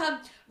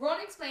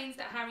 Ron explains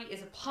that Harry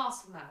is a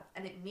parcel mouth,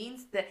 and it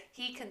means that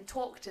he can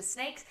talk to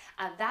snakes,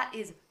 and that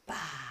is bad.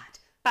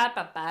 Bad.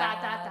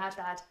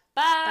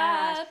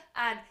 Bad.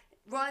 And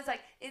Ron is like,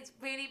 it's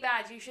really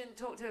bad, you shouldn't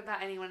talk to it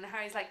about anyone. And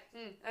Harry's like,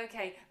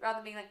 okay. Rather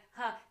than being like,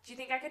 do you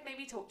think I could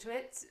maybe talk to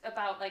it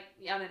about, like,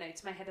 I don't know,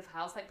 to my head of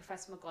house, like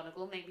Professor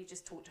McGonagall, maybe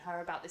just talk to her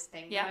about this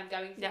thing that I'm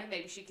going through.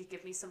 Maybe she could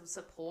give me some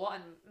support,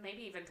 and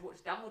maybe even talk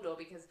to Dumbledore,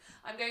 because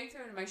I'm going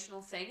through an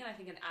emotional thing, and I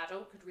think an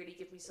adult could really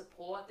give me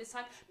support at this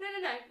time. No.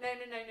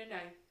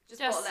 Just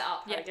bottle it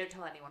up, Harry, don't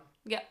tell anyone.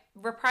 Yeah.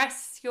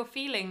 Repress your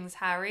feelings,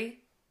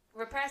 Harry.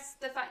 repress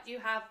the fact you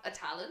have a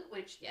talent,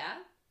 which,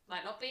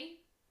 might not be,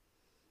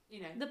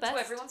 The best. to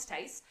everyone's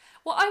taste.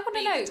 Well, I want But to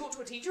you know, can talk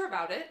to a teacher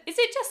about it. is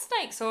it just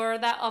snakes or are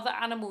there other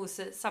animals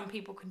that some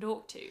people can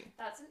talk to?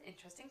 That's an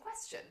interesting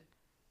question.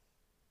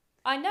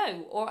 I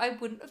know, or I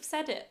wouldn't have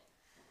said it.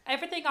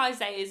 Everything I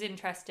say is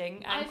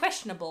interesting and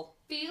questionable.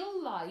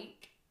 Feel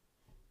like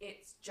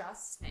it's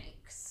just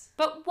snakes.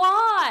 But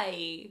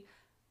why?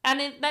 And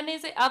then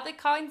is it other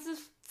kinds of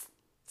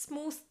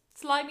small,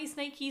 slimy,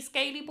 snaky,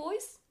 scaly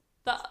boys?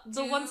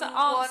 The ones that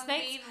aren't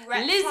snakes?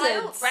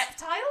 Lizards.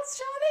 Reptiles,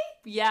 Charlie?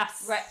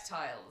 Yes.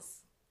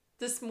 Reptiles.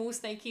 The small,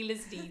 snaky,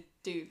 lizardy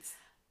dudes.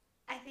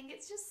 I think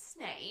it's just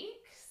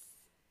snakes.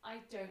 I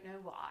don't know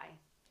why.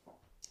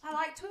 I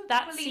like to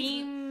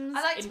Seems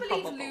I like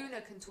improbable. to believe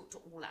Luna can talk to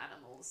all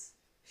animals.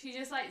 She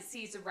just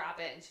sees a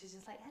rabbit and she's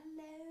just like,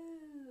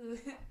 hello.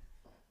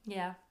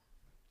 Yeah.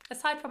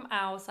 Aside from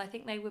owls, I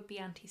think they would be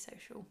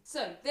antisocial.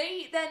 So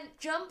they then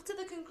jump to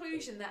the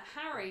conclusion that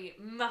Harry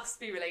must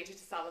be related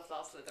to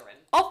Salazar Slytherin.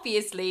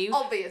 Obviously.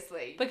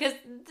 Because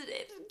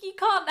you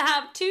can't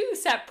have two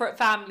separate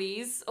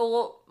families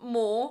or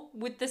more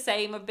with the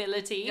same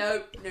ability.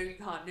 No, you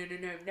can't.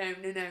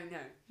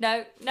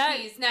 No. No.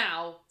 He's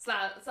now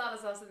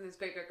Salazar Slytherin's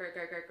great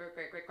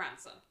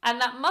grandson. And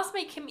that must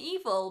make him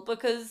evil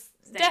because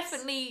Snakes.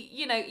 definitely,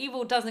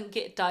 evil doesn't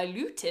get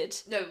diluted.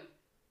 No,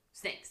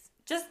 snakes.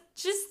 Just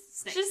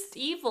Snakes. Just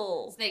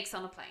evil. Snakes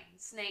on a plane.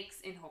 Snakes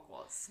in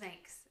Hogwarts.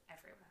 Snakes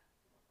everywhere.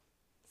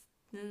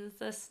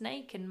 There's a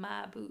snake in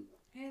my boot.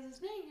 There's a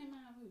snake in my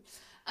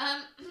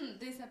boot.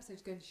 This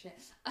episode's going to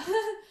shit.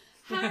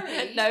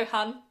 Harry. No,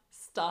 hun.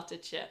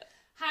 Started shit.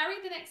 Harry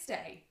the next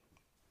day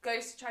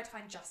goes to try to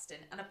find Justin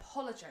and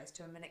apologise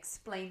to him and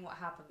explain what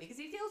happened because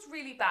he feels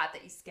really bad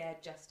that he scared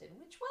Justin,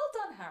 which,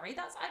 well done, Harry.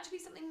 That's actually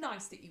something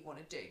nice that you want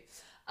to do.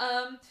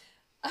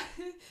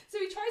 So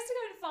he tries to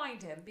go and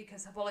find him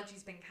because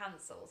Herbology's been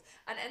cancelled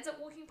and ends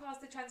up walking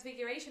past the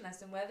Transfiguration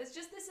lesson where there's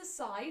just this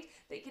aside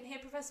that you can hear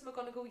Professor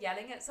McGonagall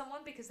yelling at someone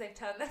because they've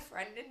turned their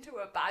friend into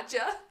a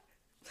badger.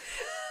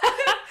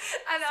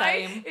 And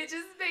it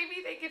just made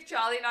me think if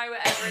Charlie and I were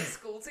ever in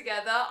school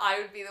together, I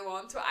would be the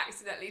one to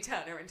accidentally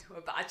turn her into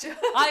a badger.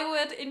 I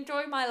would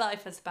enjoy my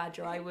life as a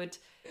badger. I would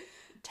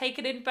take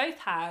it in both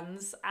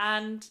hands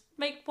and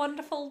make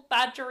wonderful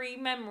badgery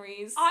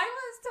memories. I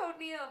once told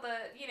Neil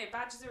that,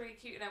 badgers are really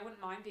cute and I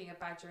wouldn't mind being a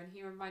badger, and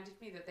he reminded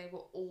me that they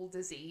were all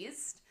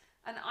diseased.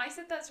 And I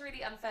said that's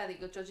really unfair that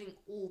you're judging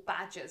all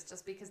badgers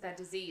just because they're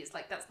diseased.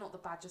 Like, that's not the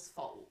badger's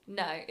fault.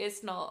 No,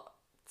 it's not.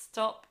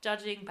 Stop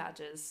judging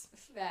badgers.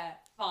 They're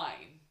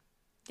fine.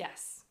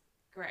 Yes.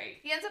 Great.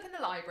 He ends up in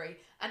the library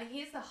and he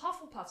hears the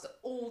Hufflepuffs are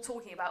all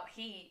talking about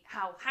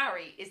how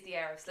Harry is the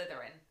heir of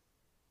Slytherin.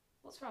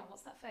 What's wrong?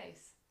 What's that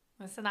face?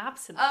 It's an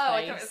absinthe Oh,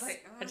 face. I thought it was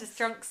like... I just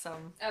drunk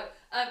some.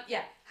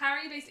 Yeah.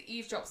 Harry basically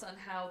eavesdrops on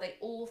how they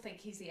all think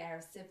he's the heir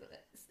of Slytherin.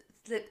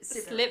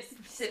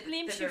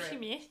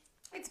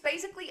 It's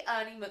basically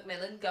Ernie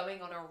Macmillan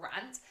going on a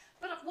rant.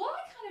 But what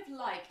I kind of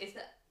like is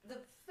that the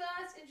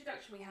first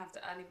introduction we have to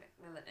Ernie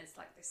Macmillan is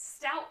like this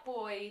stout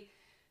boy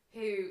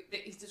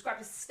he's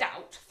described as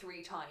stout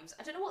 3 times.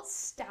 I don't know what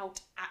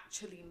stout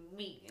actually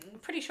means. I'm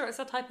pretty sure it's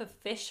a type of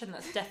fish, and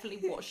that's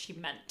definitely what she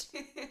meant.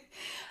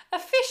 A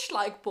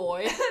fish-like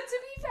boy. To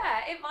be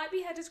fair, it might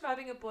be her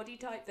describing a body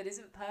type that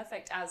isn't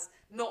perfect as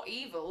not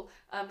evil,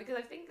 because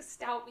I think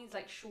stout means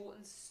like short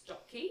and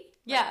stocky.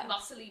 Yeah. Like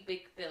muscly,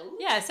 big build.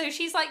 Yeah, so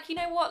she's like, you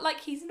know what?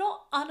 Like, he's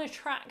not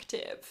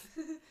unattractive.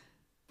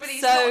 But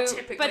he's not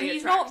typically But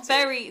he's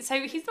attractive. so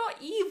he's not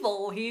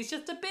evil. He's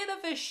just a bit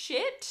of a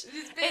shit.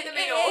 He's a bit in the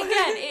middle.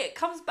 Again, it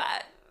comes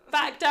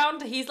back down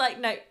to he's like,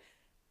 no,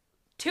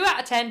 2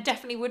 out of 10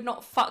 definitely would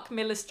not fuck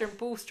Millister and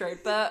Bulstrode,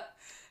 but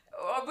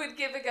I would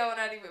give a go on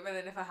Ernie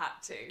Macmillan if I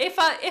had to.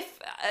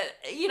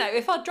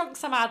 if I drunk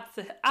some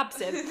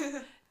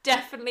absinthe,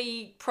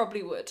 definitely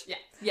probably would.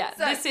 Yeah.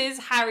 So- This is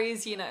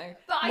Harry's,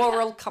 But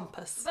moral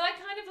compass. But I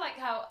kind of like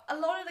how a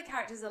lot of the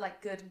characters are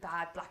like good and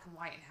bad, black and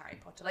white in Harry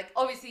Potter. Like,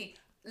 obviously,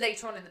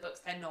 later on in the books,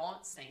 they're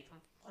not. Snape and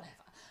whatever.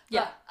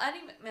 Yeah. But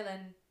Ernie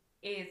Macmillan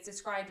is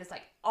described as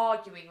like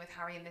arguing with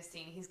Harry in this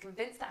scene. He's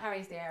convinced that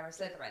Harry's the heir of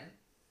Slytherin.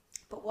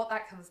 But what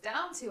that comes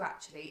down to,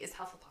 actually, is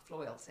Hufflepuff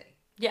loyalty.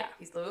 Yeah.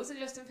 He's loyal to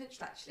Justin Finch,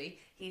 actually.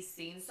 He's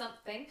seen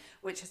something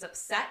which has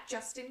upset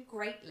Justin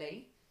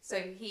greatly. So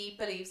he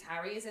believes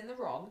Harry is in the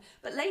wrong.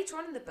 But later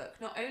on in the book,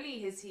 not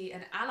only is he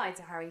an ally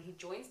to Harry, he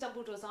joins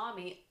Dumbledore's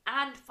army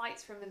and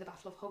fights for him in the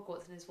Battle of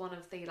Hogwarts and is one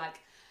of the,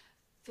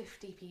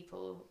 50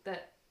 people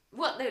that...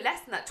 Well, no,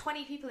 less than that.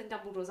 20 people in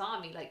Dumbledore's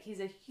army. Like, he's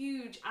a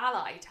huge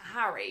ally to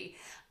Harry.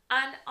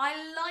 And I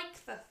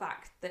like the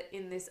fact that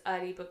in this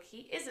early book,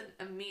 he isn't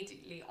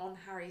immediately on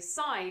Harry's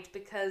side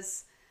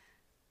because...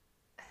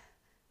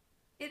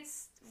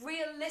 it's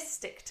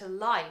realistic to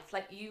life.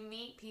 Like, you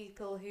meet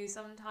people who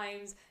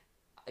sometimes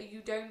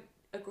you don't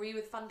agree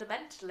with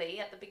fundamentally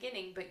at the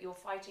beginning, but you're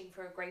fighting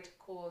for a greater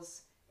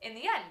cause in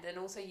the end. And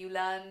also you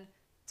learn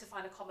to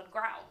find a common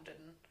ground.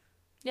 And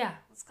Yeah.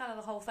 that's kind of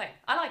the whole thing.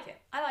 I like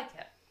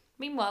it.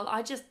 Meanwhile,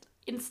 I just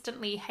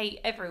instantly hate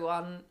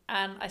everyone,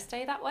 and I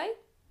stay that way.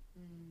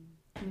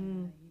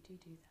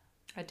 do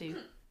that. I do.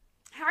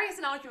 Harry has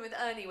an argument with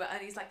Ernie where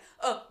Ernie's like,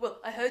 oh, well,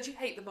 I heard you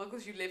hate the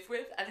muggles you live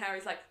with. And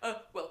Harry's like, oh,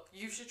 well,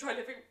 you should try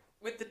living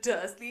with the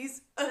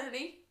Dursleys,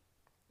 Ernie.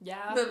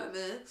 Yeah.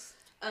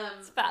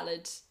 It's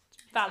valid.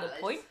 Valid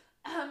point.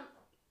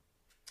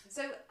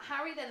 So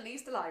Harry then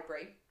leaves the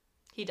library.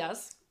 He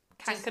does.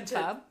 Can Just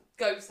confirm. to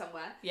go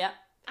somewhere. Yeah.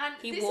 And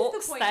He this walks,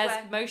 is the point there's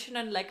where... motion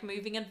and leg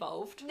moving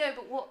involved. No,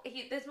 but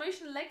there's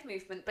motion and leg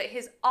movement, but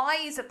his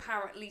eyes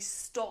apparently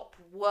stop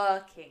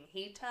working.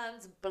 He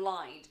turns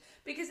blind.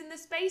 Because in the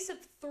space of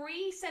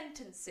 3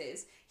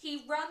 sentences,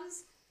 he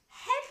runs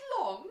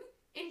headlong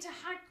into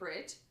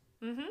Hagrid.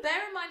 Mm-hmm.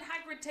 Bear in mind,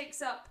 Hagrid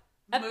takes up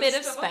A most bit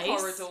of a space.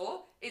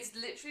 corridor. It's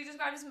literally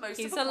described as most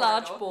He's of a a corridor.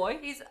 large boy.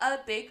 He's a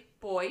big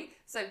boy.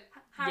 So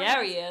Harry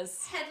There he runs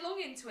is. headlong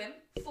into him,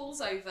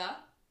 falls over,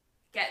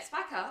 gets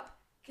back up,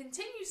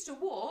 continues to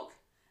walk,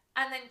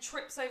 and then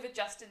trips over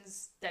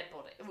Justin's dead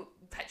body,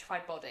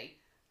 petrified body.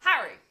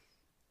 Harry,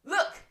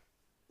 look!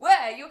 Where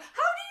are you? How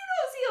do you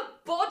not see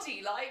a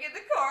body lying in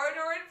the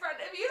corridor in front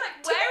of you?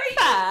 Like, where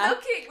are you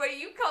looking where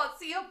you can't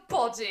see a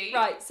body?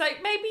 Right, so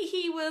maybe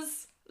he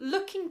was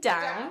looking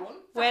down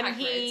when Hagrid.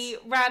 he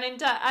ran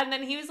into, and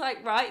then he was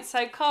like, right,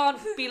 so can't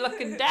be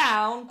looking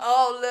down.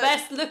 Oh, look.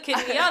 Best look in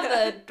the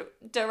other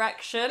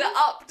direction. The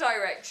up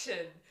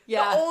direction.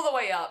 Yeah. All the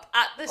way up.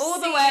 At the all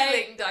the ceiling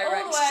way, direction.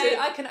 all the way.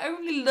 I can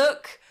only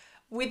look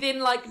within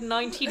like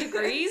 90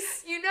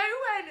 degrees. You know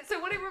when... So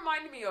what it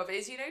reminded me of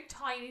is, you know,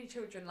 tiny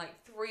children, like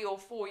 3 or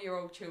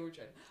 4-year-old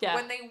children, Yeah.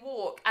 when they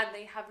walk and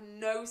they have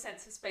no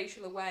sense of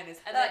spatial awareness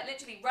and they're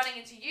literally running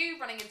into you,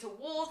 running into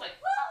walls, like,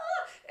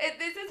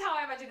 this is how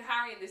I imagine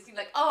Harry in this scene,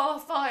 like, oh,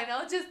 fine,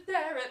 I'll just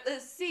stare at the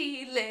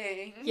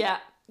ceiling. Yeah,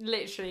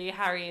 literally,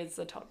 Harry is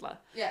a toddler.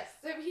 Yes,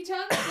 so he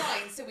turns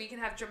blind so we can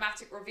have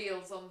dramatic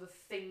reveals on the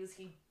things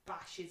he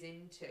bashes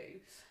into.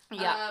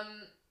 Yeah.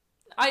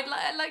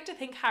 I'd like to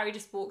think Harry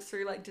just walks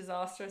through like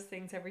disastrous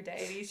things every day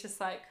and he's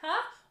just like,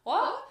 huh?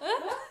 What?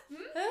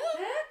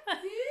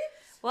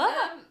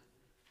 What?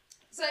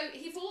 So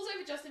he falls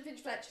over Justin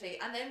Finch-Fletchley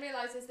and then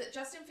realises that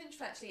Justin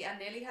Finch-Fletchley and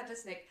Nearly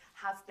Headless Nick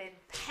have been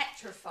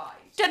petrified.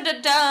 Dun,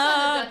 dun,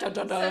 dun, dun,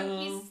 dun, So dun.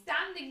 he's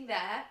standing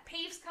there,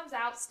 Peeves comes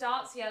out,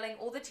 starts yelling,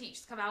 all the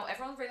teachers come out,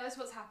 everyone realises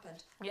what's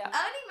happened. Yeah.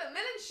 Ernie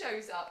Macmillan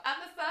shows up and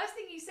the first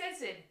thing he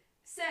says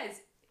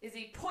is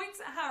he points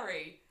at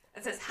Harry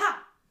and says,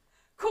 ha!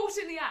 Caught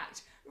in the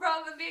act,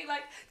 rather than being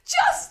like,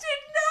 Justin,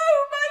 no,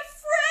 my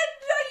friend,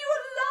 are you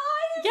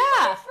alive?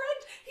 Yeah. My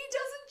friend. He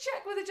doesn't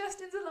check whether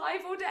Justin's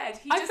alive or dead.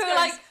 He I just feel goes,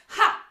 like-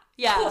 ha!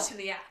 Yeah. Caught in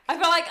the act. I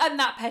feel like I'm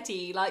that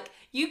petty. Like,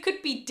 you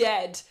could be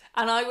dead,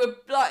 and I would,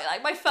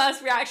 like my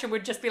first reaction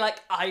would just be like,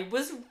 I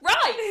was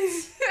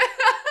right.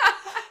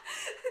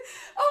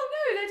 Oh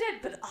no, they're dead,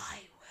 but I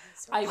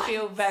was right. I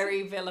feel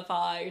very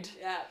vilified.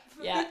 Yeah.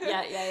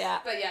 Yeah.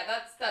 But yeah,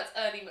 that's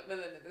Ernie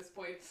Macmillan at this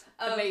point.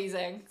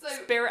 Amazing. so-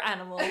 Spirit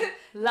animal.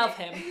 Love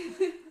him.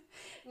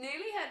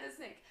 Nearly Headless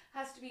Nick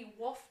has to be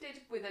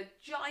wafted with a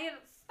giant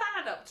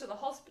fan up to the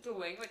hospital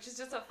wing, which is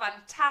just a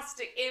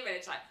fantastic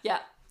image. Like, Yeah.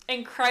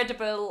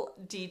 Incredible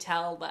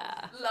detail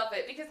there. love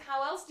it, because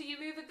how else do you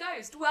move a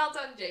ghost? Well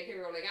done, J.K.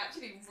 Rowling.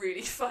 Actually,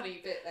 really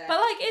funny bit there. But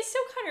like, it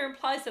still kind of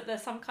implies that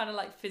there's some kind of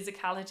like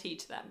physicality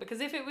to them.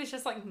 Because if it was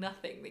just like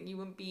nothing, then you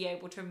wouldn't be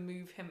able to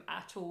move him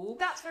at all.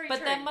 That's very But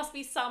true. there must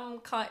be some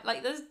kind,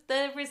 like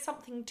there is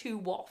something to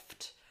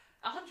waft.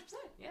 100%,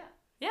 yeah.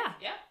 Yeah.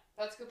 Yeah,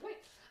 that's a good point.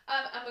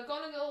 And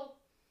McGonagall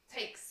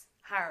takes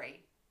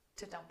Harry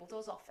to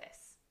Dumbledore's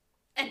office.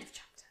 End of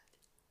chapter.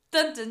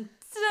 Dun dun dun.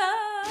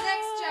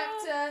 Next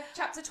chapter,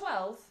 chapter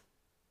 12,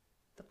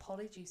 the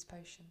Polyjuice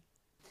Potion.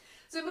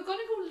 So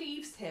McGonagall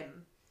leaves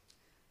him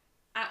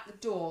at the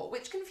door,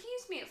 which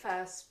confused me at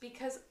first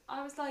because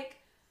I was like,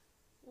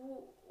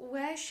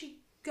 where's she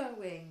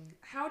going?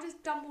 How does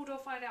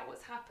Dumbledore find out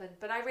what's happened?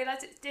 But I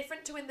realised it's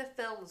different to in the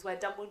films where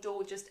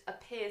Dumbledore just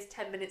appears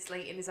 10 minutes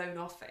late in his own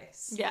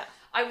office. Yeah.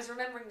 I was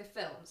remembering the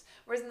films,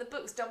 whereas in the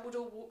books,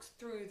 Dumbledore walks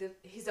through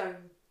his own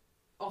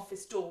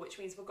office door, which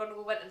means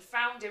McGonagall went and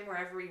found him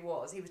wherever he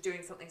was. He was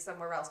doing something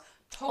somewhere else,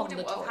 told On him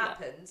the what had toilet.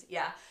 happened,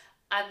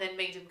 and then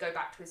made him go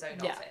back to his own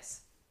Yeah.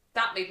 office.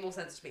 That made more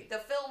sense to me. The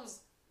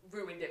films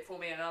ruined it for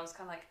me, and I was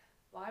kind of like,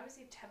 why was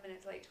he 10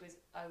 minutes late to his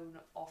own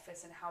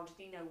office, and how did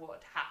he know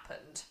what had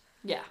happened?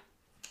 Yeah.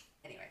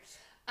 Anyway,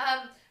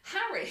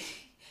 Harry,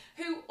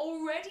 who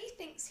already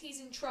thinks he's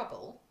in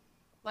trouble,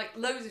 like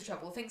loads of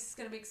trouble, thinks he's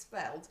going to be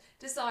expelled,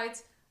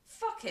 decides,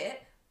 fuck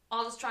it,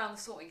 I'll just try on the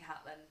sorting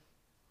hat then.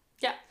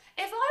 Yeah.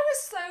 If I was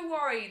so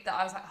worried that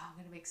I was like, oh, I'm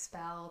going to be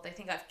expelled, they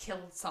think I've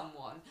killed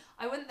someone,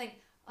 I wouldn't think,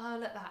 oh,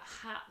 look, that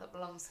hat that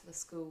belongs to the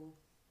school.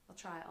 I'll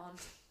try it on.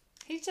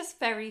 He's just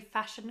very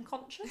fashion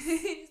conscious.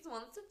 He just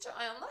wants to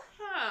try on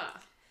the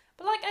hat.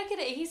 But like, I get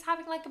it. He's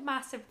having like a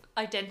massive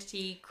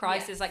identity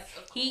crisis. Yes, like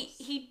of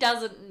he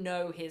doesn't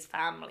know his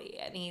family,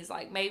 and he's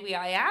like, maybe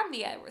I am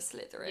the heir of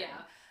Slytherin.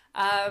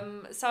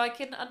 Yeah. So I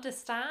can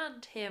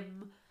understand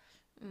him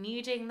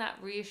needing that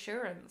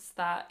reassurance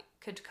that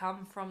could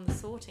come from the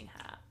sorting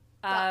hat.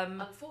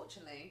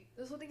 Unfortunately,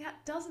 the Sorting Hat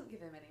doesn't give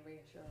him any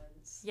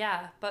reassurance.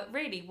 Yeah, but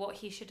really what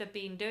he should have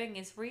been doing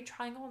is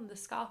retrying on the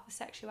scarf of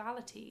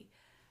sexuality.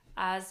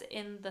 As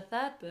in the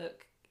third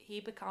book, he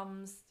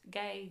becomes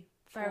gay.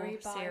 Very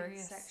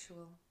serious.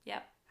 bisexual.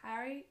 Yep.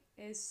 Harry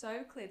is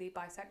so clearly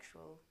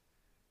bisexual.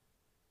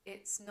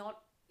 It's not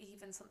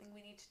even something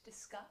we need to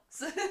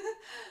discuss.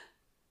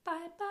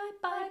 Bye, bye,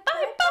 bye,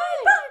 bye.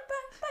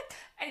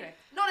 Anyway,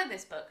 not in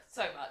this book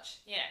so much.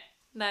 Yeah.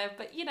 No,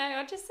 but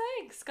I'm just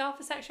saying, scarf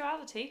of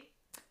sexuality.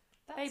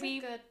 That's maybe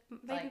a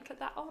good put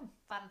that on.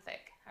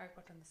 fanfic. Harry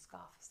Potter and the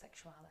Scarf of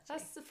Sexuality.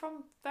 That's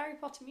from Harry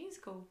Potter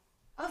musical.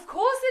 Of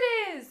course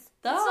it is.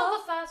 Duh. It's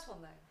not the first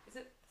one though. Is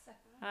it the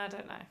second one? I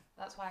don't know.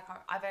 That's why I can't.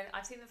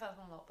 I've seen the first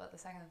one a lot, but the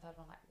second and third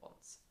one like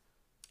once.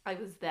 I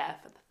was there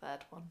for the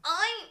third one.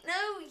 I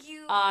know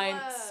you. I'm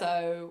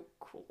so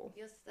cool.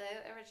 You're so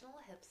original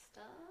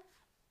hipster.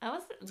 I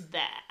wasn't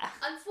there.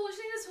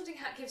 Unfortunately, the Sorting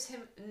Hat gives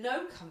him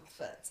no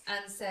comfort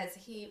and says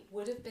he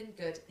would have been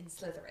good in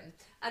Slytherin.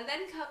 And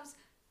then comes,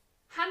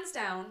 hands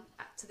down,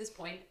 to this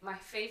point, my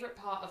favourite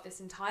part of this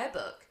entire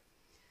book.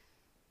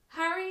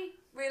 Harry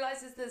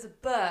realises there's a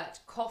bird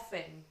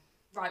coughing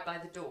right by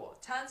the door.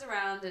 Turns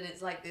around and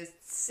it's like this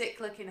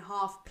sick-looking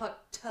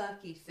half-plucked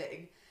turkey thing.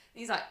 And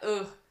he's like,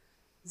 ugh,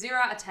 0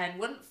 out of 10,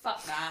 wouldn't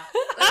fuck that.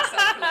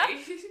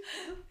 Essentially.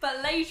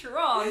 But later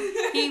on,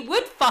 he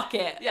would fuck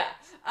it. Yeah.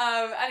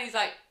 And he's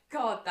like,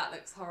 God, that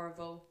looks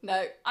horrible.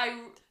 No.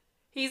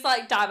 He's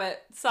like, damn it,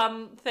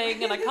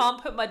 something, and I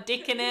can't put my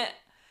dick in it.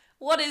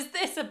 What is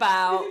this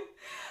about?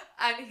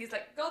 And he's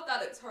like, God,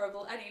 that looks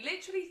horrible. And he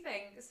literally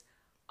thinks,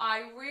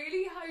 I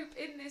really hope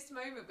in this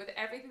moment with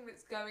everything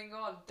that's going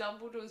on,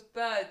 Dumbledore's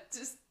bird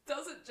just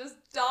doesn't just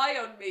die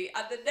on me.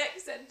 And the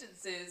next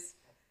sentence is,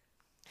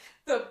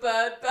 the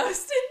bird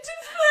burst into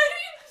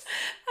flames.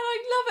 And I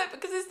love it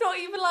because it's not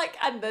even like,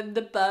 and then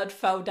the bird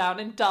fell down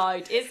and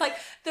died. It's like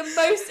the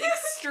most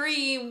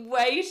extreme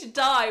way to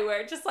die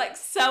where it just like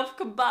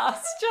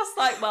self-combusts. Just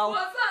like, well,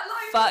 What's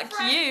that line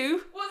fuck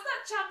you. What's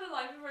that Chandler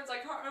line from Friends? I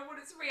can't remember what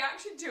its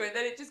reaction to it.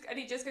 Then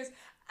he just goes, and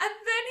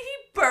then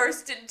he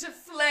burst into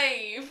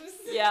flames.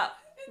 Yeah.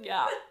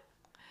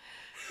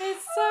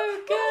 It's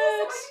so Oh, good.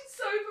 I can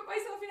so put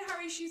myself in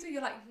Harry's shoes where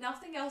you're like,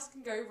 nothing else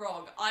can go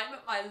wrong. I'm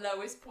at my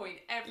lowest point.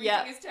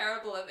 Everything is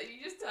terrible. And then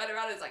you just turn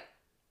around and it's like,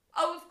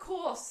 oh, of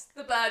course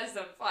the bird is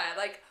on fire.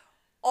 Like,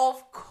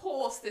 of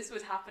course this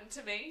would happen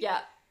to me. Yeah.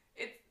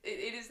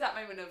 It is that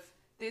moment of,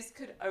 this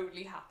could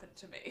only happen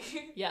to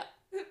me. Yeah.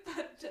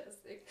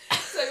 Fantastic.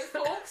 So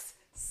Fawkes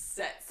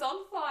sets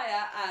on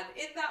fire, and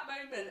in that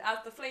moment, as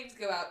the flames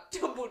go out,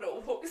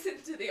 Dumbledore walks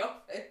into the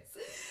office.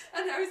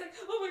 And Harry's like,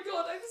 oh my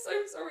God, I'm so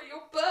sorry,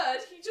 your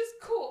bird, he just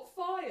caught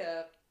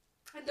fire.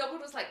 And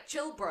Dumbledore's like,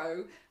 chill,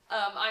 bro.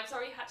 I'm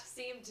sorry you had to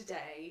see him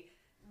today.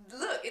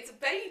 Look, it's a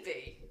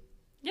baby.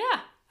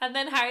 Yeah. And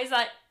then Harry's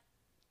like,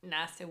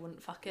 nah, still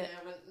wouldn't fuck it.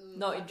 Yeah,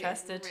 Not fuck it,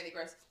 interested. Really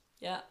gross.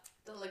 Yeah.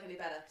 Doesn't look any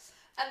better.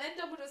 And then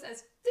Dumbledore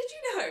says, did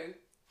you know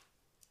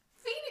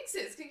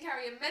Phoenixes can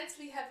carry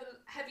immensely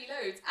heavy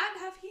loads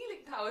and have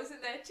healing powers in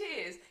their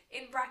tears?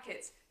 In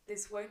brackets,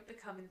 this won't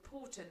become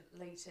important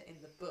later in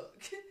the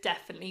book.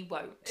 Definitely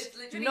won't. It's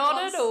literally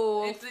Not at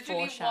all. It's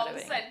literally one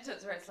foreshadowing.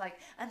 sentence where it's like,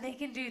 and they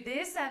can do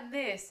this and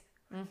this.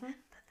 Mm-hmm.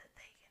 But that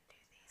they can do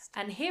these.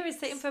 And here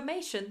is the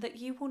information that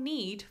you will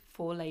need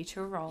for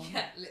later on.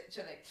 Yeah,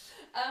 literally.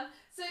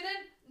 So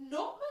then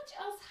not much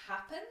else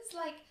happens.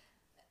 Like,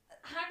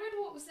 Hagrid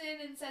walks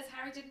in and says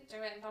Harry didn't do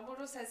it, and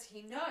Dumbledore says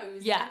he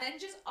knows. Yeah. And then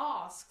just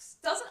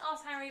doesn't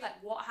ask Harry,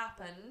 like, what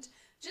happened,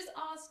 just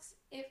asks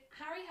if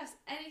Harry has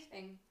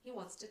anything he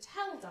wants to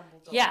tell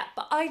Dumbledore. Yeah,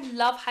 but I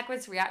love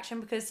Hagrid's reaction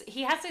because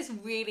he has this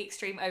really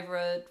extreme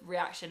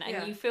overreaction,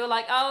 and you feel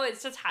like, oh,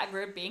 it's just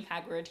Hagrid being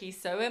Hagrid.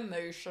 He's so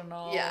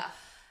emotional. Yeah.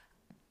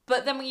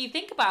 But then when you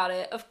think about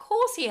it, of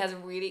course he has a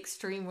really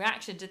extreme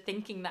reaction to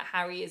thinking that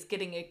Harry is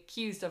getting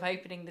accused of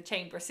opening the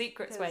Chamber of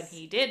Secrets when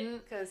he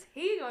didn't. Because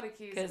he got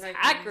accused of Because opening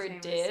the Hagrid Chamber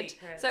of did.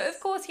 Secrets. So of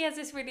course he has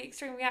this really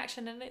extreme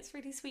reaction, and it's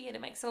really sweet, and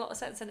it makes a lot of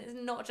sense. And it's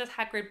not just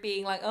Hagrid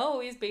being like, oh,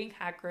 he's being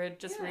Hagrid,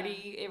 just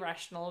really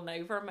irrational and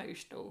over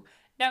emotional.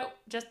 No,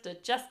 just a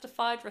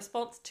justified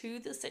response to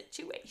the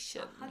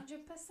situation. 100%,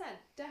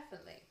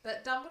 definitely.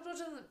 But Dumbledore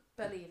doesn't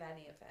believe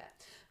any of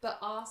it, but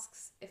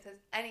asks if there's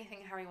anything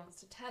Harry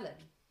wants to tell him.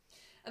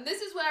 And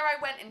this is where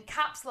I went in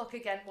caps lock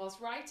again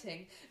whilst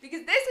writing,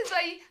 because this is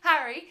where,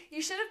 Harry,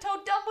 you should have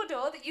told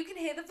Dumbledore that you can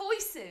hear the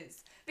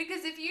voices.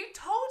 Because if you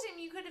told him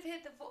you could have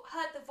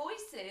heard the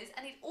voices,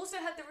 and he'd also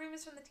heard the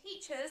rumours from the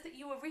teachers that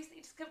you were recently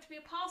discovered to be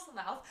a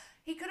Parselmouth,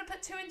 he could have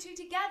put 2 and 2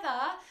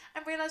 together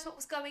and realised what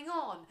was going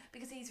on,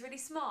 because he's really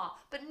smart.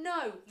 But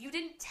no, you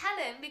didn't tell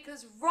him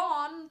because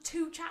Ron,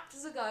 2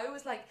 chapters ago,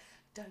 was like,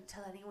 don't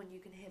tell anyone you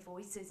can hear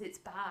voices, it's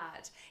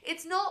bad.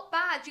 It's not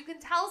bad. You can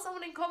tell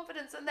someone in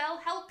confidence and they'll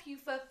help you,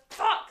 for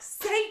fuck's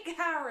sake,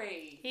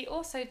 Harry. He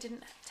also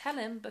didn't tell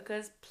him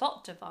because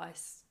plot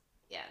device.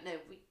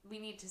 we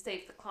need to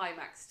save the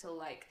climax till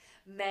like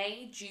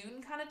May,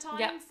 June kind of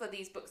time for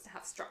these books to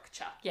have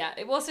structure. Yeah,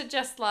 it wasn't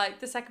just like,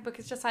 the second book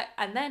is just like,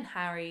 and then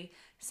Harry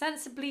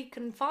sensibly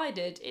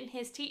confided in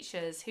his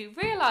teachers who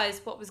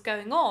realised what was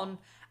going on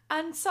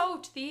and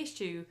solved the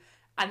issue.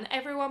 And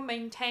everyone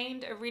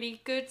maintained a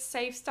really good,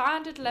 safe,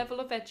 standard level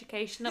of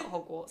education at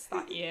Hogwarts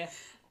that year.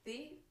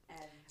 The end.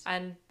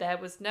 And there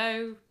was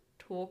no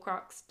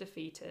Horcrux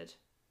defeated.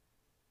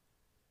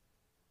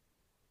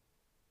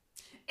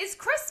 It's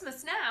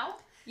Christmas now.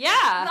 Yeah.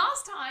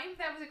 Last time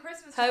there was a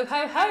Christmas Ho, ho,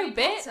 ho, Harry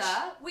bitch.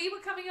 Potter, we were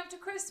coming up to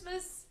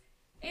Christmas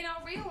in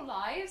our real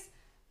lives,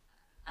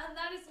 and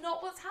that is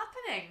not what's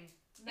happening.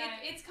 No.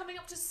 It's coming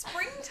up to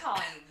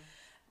springtime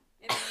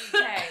in the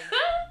UK.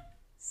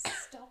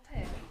 Stop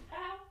it.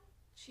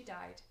 She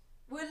died.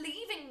 We're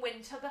leaving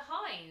winter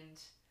behind.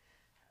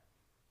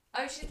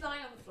 Oh, she's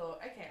lying on the floor.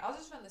 Okay, I'll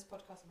just run this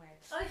podcast on my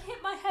own. I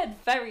hit my head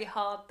very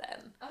hard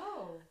then.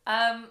 Oh.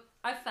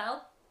 I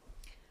fell.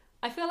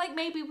 I feel like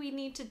maybe we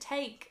need to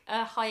take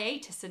a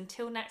hiatus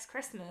until next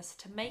Christmas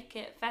to make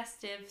it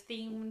festive,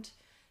 themed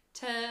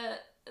to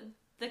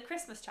the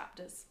Christmas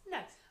chapters. No.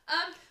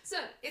 So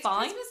it's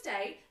Fine. Christmas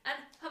Day, and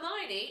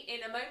Hermione,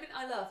 in a moment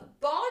I love,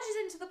 barges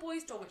into the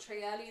boys'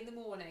 dormitory early in the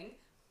morning,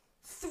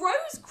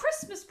 throws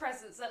Christmas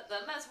presents at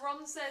them as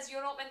Ron says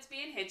you're not meant to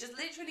be in here, just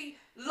literally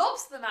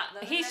lobs them at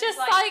them. He's and then just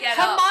is like, "Get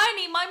up."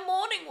 Hermione, my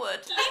morning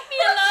wood. Leave me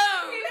He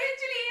alone.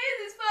 literally is.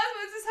 His first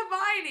words is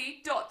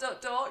Hermione, ...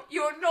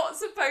 You're not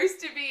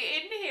supposed to be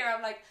in here.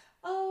 I'm like,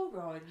 oh,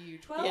 Ron, you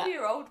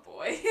 12-year-old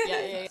boy.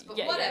 Yeah. But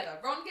Yeah, whatever.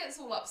 Ron gets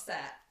all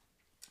upset.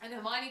 And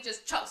Hermione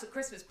just chucks a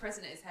Christmas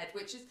present at his head,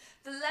 which is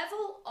the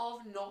level of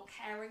not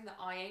caring that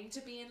I aim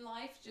to be in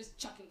life, just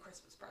chucking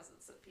Christmas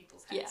presents at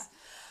people's heads. Yeah.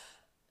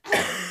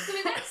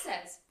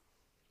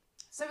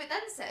 So it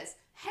then says,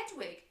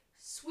 Hedwig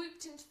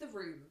swooped into the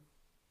room.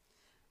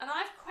 And I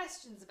have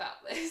questions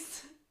about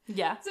this.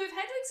 Yeah. So if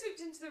Hedwig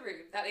swooped into the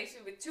room, that leaves me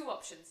with two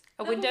options.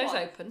 The window's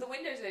open. The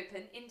window's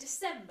open in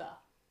December.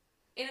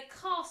 In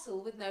a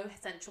castle with no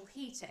central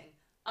heating.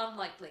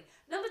 Unlikely.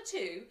 Number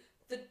two,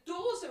 the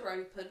doors are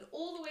open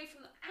all the way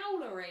from the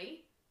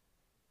owlery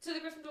to the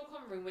Gryffindor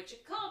common room, which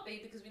it can't be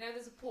because we know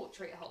there's a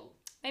portrait hole.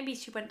 Maybe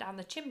she went down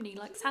the chimney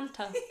like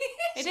Santa.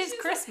 It is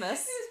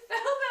Christmas. She just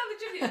fell down the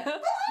chimney.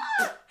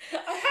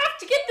 I have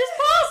to get this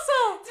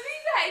parcel. To be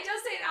fair, it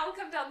does say an owl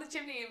come down the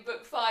chimney in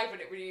book 5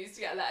 when it was used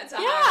to get a letter to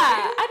Yeah,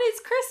 Harry. and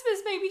it's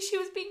Christmas. Maybe she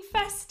was being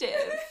festive.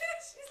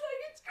 She's like,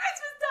 it's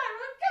Christmas time,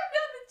 I'll come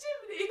down the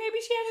chimney. Maybe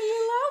she had a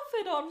little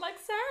outfit on like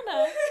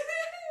Santa.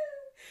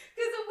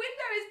 Because the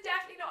window is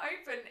definitely not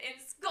open in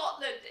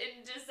Scotland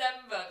in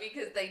December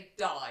because they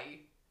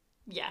die.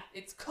 Yeah.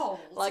 It's cold.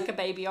 Like a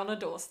baby on a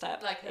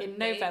doorstep Like a in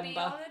baby November.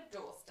 on a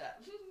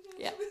doorstep.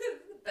 Yeah.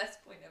 The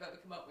best point I've ever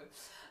come up with.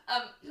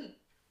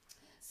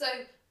 So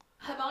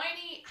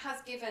Hermione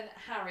has given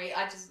Harry,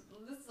 this is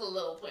a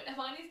little point,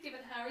 Hermione's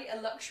given Harry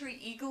a luxury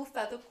eagle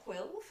feather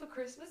quill for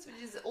Christmas,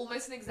 which is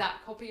almost an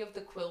exact copy of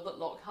the quill that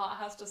Lockhart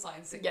has to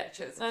sign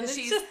signatures. And Because it's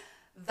she's just-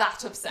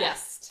 that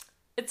obsessed.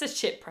 It's a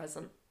shit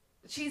present.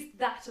 She's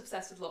that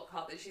obsessed with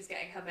Lockhart that she's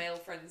getting her male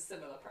friends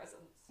similar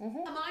presents. Mm-hmm.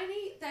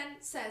 Hermione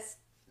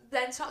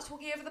then starts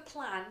talking over the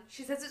plan.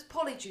 She says it's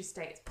Polyjuice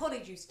Day, it's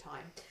Polyjuice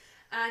time.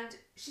 And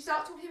she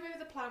starts talking over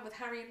the plan with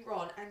Harry and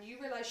Ron, and you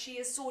realise she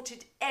has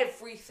sorted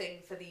everything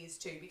for these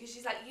two, because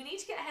she's like, you need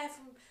to get hair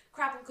from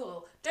Crab and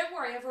Goyle. Don't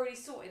worry, I've already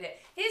sorted it.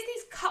 Here's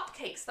these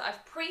cupcakes that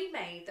I've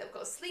pre-made that have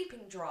got a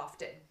sleeping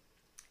draft in.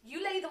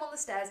 You lay them on the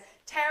stairs,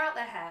 tear out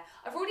their hair.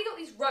 I've already got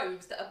these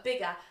robes that are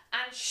bigger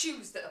and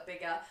shoes that are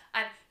bigger,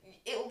 and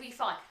it'll be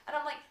fine. And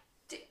I'm like,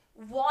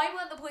 why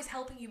weren't the boys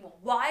helping you more?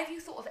 Why have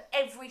you thought of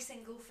every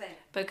single thing?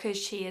 Because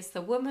she is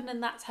the woman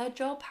and that's her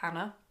job,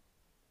 Hannah.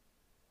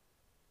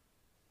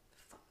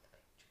 Fuck the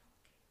patriarchy.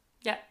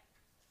 Yeah.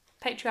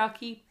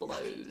 Patriarchy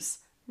blows.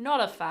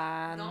 Not a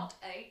fan. Not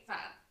a fan.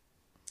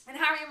 And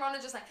Harry and Ron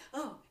are just like,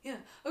 oh, yeah,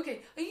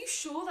 okay, are you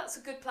sure that's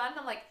a good plan? And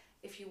I'm like,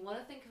 if you want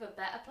to think of a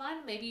better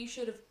plan, maybe you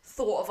should have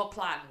thought of a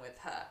plan with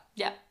her.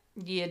 Yeah.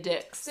 Yeah,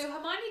 dicks. So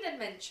Hermione then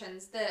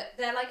mentions that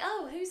they're like,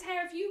 oh, whose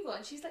hair have you got?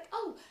 And she's like,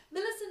 oh,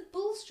 Millicent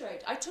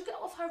Bulstrode. I took it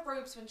off her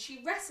robes when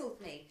she wrestled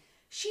me.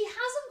 She hasn't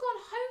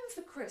gone home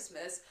for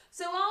Christmas,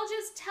 so I'll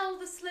just tell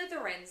the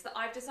Slytherins that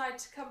I've decided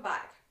to come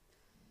back.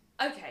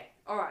 Okay,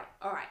 all right,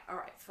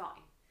 fine.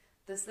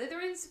 The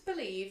Slytherins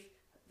believe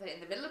that in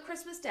the middle of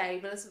Christmas Day,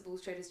 Millicent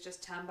Bulstrode has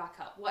just turned back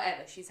up.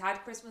 Whatever, she's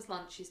had Christmas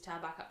lunch, she's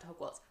turned back up to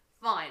Hogwarts.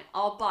 Fine,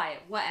 I'll buy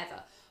it,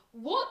 whatever.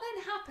 What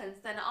then happens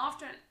then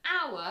after an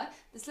hour,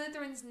 the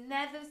Slytherins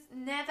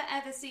never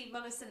ever see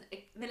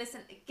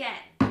Millicent again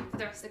for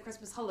the rest of the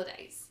Christmas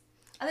holidays.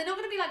 And they're not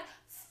going to be like,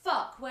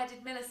 fuck, where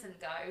did Millicent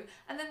go?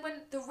 And then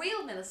when the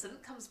real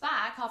Millicent comes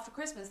back after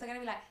Christmas, they're going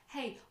to be like,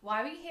 hey,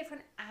 why were you here for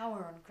an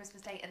hour on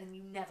Christmas Day and then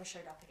you never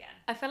showed up again?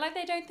 I feel like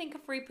they don't think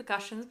of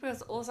repercussions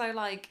because also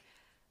like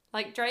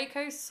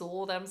Draco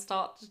saw them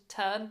start to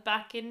turn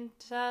back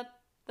into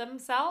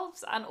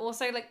themselves, and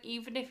also like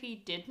even if he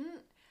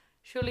didn't,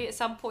 surely at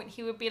some point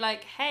he would be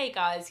like, hey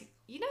guys,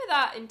 you know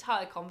that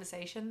entire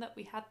conversation that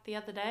we had the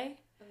other day?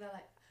 And they're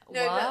like,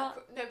 No,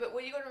 What? but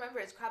what you got to remember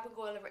is Crab and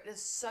Goyle are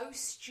so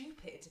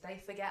stupid they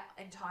forget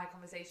entire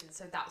conversations,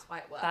 so that's why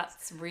it works.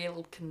 That's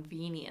real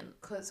convenient.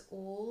 Because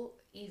all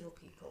evil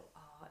people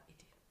are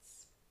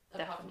idiots.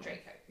 Apart from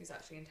Draco, who's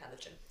actually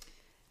intelligent.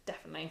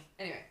 Definitely.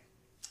 Anyway,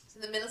 so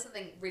the Millicent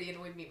thing really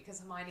annoyed me because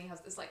Hermione has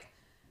this, like,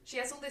 she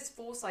has all this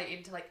foresight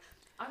into, like,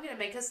 I'm going to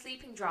make a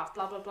sleeping draft,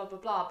 blah, blah, blah, blah,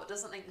 blah, but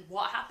doesn't think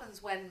what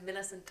happens when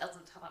Millicent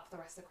doesn't turn up for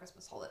the rest of the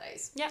Christmas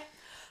holidays. Yep.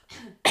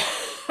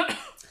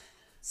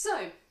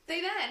 So, they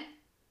then...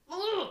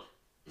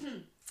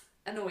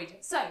 annoyed.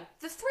 So,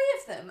 the three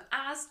of them,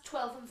 as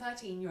 12 and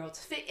 13-year-olds,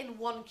 fit in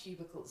one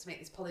cubicle to make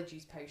this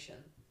polyjuice potion.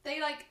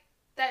 They, like...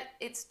 that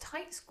it's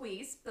tight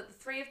squeeze, but the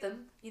three of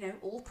them, you know,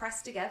 all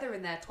pressed together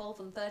in their 12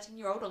 and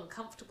 13-year-old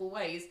uncomfortable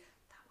ways,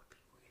 that would be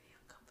really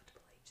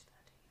uncomfortable age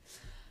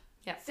 13.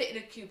 Yeah. Fit in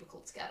a cubicle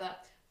together.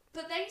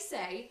 But they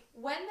say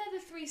when they're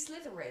the three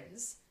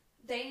Slytherins,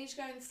 they need to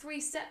go in three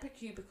separate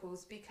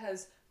cubicles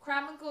because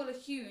Crab and Goyle are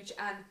huge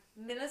and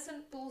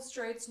Millicent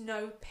Bulstrode's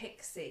no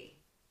pixie.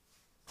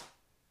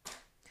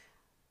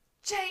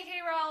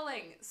 J.K.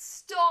 Rowling,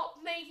 stop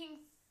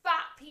making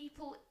fat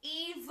people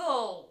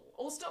evil,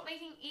 or stop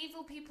making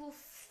evil people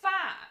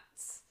fat.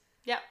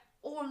 Yep.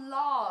 Or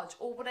large,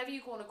 or whatever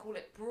you want to call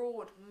it,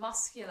 broad,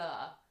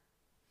 muscular.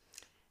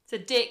 It's a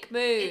dick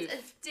move. It's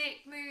a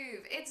dick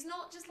move. It's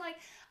not just like,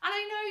 and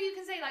I know you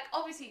can say, like,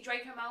 obviously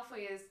Draco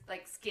Malfoy is,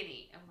 like,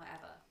 skinny and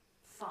whatever.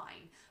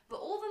 Fine. But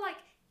all the,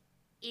 like,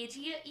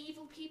 idiot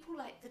evil people,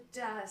 like the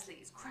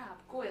Dursleys,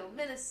 Crab, Goyle,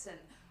 Millicent,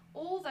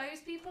 all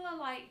those people are,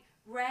 like,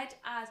 read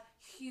as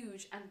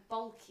huge and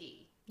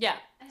bulky. Yeah.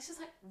 And it's just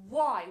like,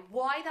 why?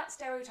 Why that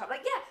stereotype?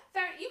 Like, yeah,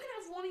 fair, you can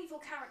have one evil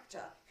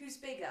character who's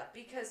bigger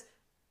because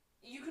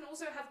you can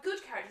also have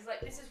good characters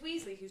like Mrs.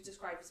 Weasley who's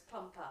described as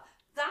plumper.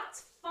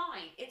 That's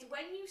fine. It's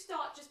when you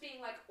start just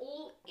being like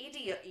all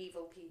idiot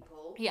evil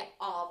people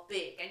are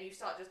big and you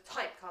start just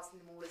typecasting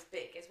them all as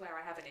big is where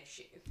I have an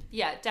issue.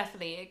 Yeah,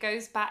 definitely. It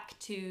goes back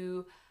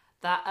to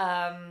that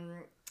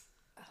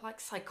like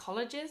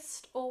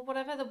psychologist or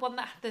whatever, the one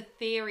that had the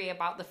theory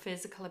about the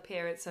physical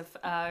appearance of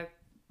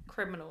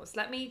criminals.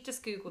 Let me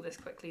just Google this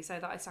quickly so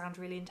that I sound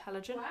really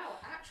intelligent. Wow,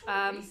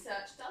 actual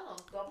research done on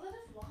Goblet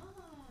of Wine.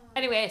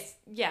 Anyways,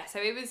 yeah, so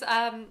it was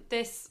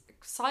this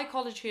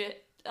psychologist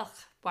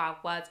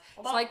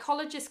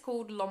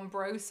called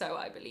Lombroso,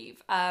 I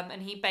believe,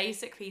 and he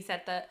basically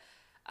said that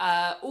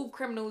all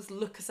criminals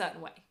look a certain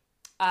way.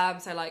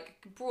 So like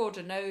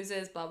broader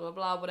noses, blah blah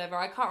blah, whatever.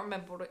 I can't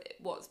remember what it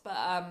was, but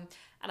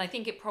and I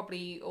think it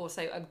probably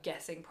also, I'm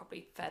guessing,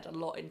 probably fed a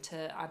lot into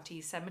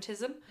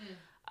anti-Semitism.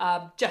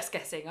 Just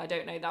guessing, I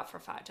don't know that for a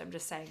fact. I'm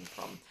just saying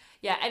from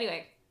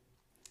anyway.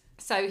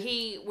 So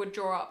he would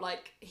draw up,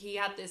 like, he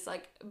had this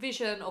like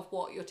vision of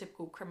what your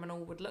typical criminal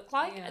would look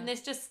like, and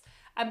this just,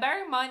 and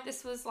bear in mind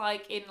this was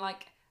like in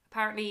like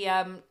apparently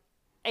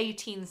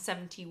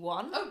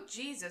 1871. Oh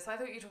Jesus! I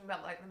thought you were talking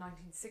about like the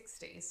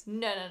 1960s.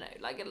 No,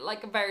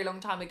 like a very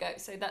long time ago.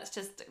 So that's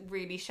just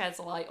really sheds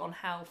light on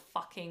how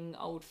fucking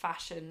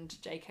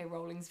old-fashioned J.K.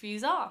 Rowling's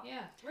views are.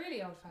 Yeah,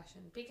 really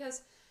old-fashioned,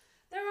 because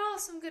there are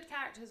some good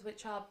characters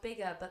which are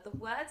bigger, but the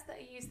words that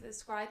are used to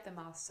describe them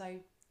are so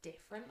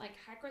different. Like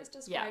Hagrid's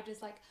described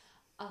as like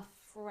a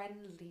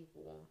friendly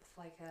warmth,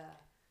 like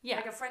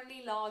a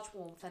friendly large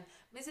warmth, and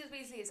Mrs.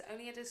 Weasley is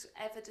only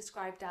ever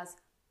described as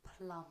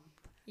plump.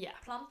 Yeah.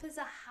 Plump is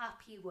a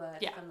happy word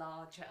for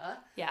larger.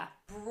 Yeah.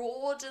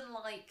 Broad and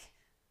like,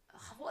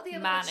 what are the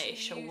other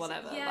mannish words or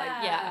whatever.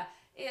 Yeah.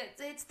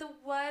 It's the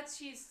words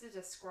used to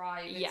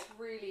describe. It's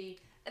really,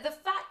 the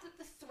fact that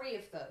the three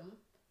of them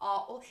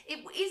are,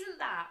 it isn't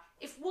that.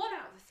 If one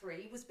out of the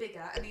three was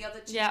bigger and the other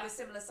two were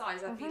similar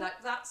size, I'd be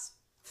like, that's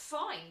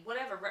fine.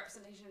 Whatever,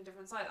 representation in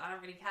different size, I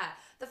don't really care.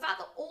 The fact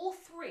that all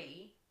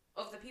three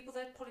of the people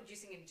they're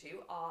polyjuicing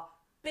into are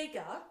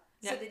bigger,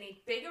 so they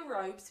need bigger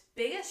robes,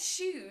 bigger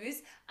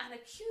shoes, and a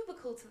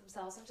cubicle to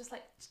themselves. I'm just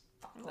like,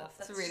 fuck off.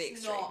 That's really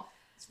extreme.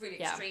 It's really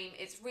extreme.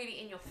 It's really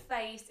in your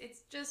face.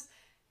 It's just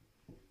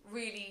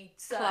really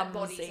certain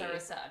clumsy. bodies are a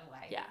certain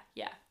way.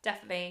 Yeah,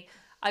 definitely.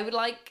 I would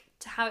like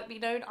to have it be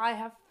known I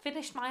have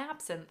finished my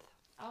absinthe.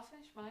 I'll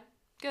finish mine.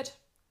 Good.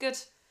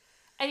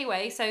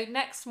 Anyway, so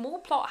next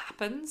more plot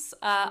happens.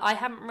 I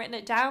haven't written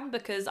it down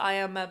because I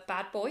am a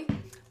bad boy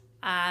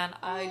and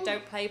I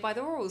don't play by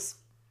the rules.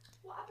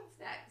 What happens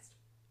next?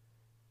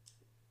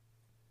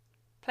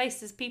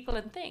 Places, people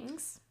and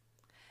things.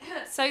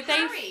 So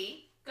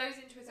Harry goes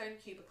into his own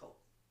cubicle,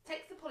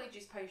 takes the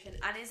polyjuice potion,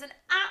 and is an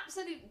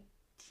absolute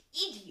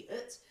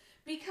idiot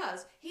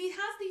because he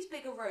has these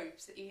bigger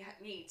robes that he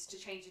needs to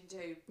change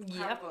into.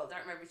 Well,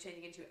 don't remember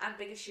changing into, and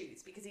bigger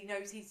shoes because he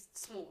knows he's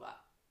smaller.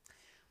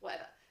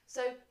 Whatever.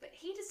 So, but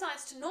he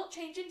decides to not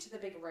change into the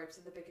bigger robes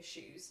and the bigger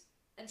shoes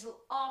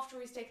until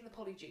after he's taken the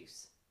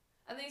polyjuice.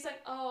 And then he's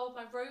like, oh,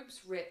 my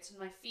robe's ripped and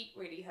my feet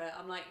really hurt.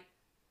 I'm like,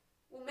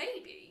 well,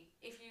 maybe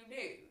if you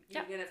knew you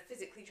were going to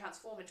physically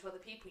transform into other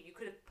people, you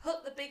could have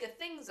put the bigger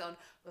things on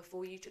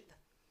before you took the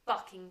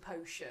fucking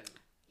potion.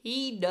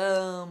 He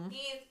dumb.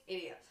 He is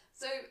idiot.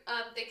 So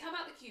they come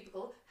out the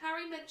cubicle.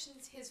 Harry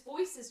mentions his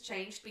voice has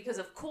changed because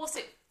of course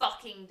it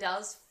fucking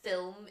does.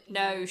 Film.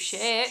 No you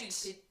shit.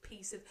 Stupid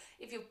piece of.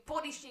 If your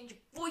body's changed,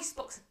 your voice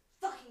box has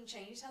fucking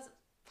changed, hasn't?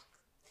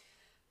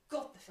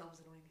 God, the films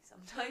annoy me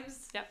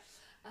sometimes. Yep.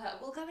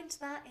 We'll go into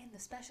that in the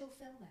special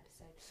film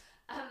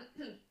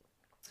episode.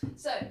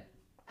 So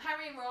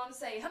Harry and Ron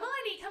say,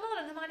 Hermione, come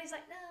on, and Hermione's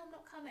like, no, I'm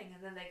not coming,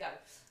 and then they go.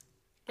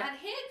 Yep. And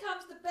here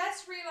comes the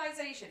best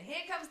realisation.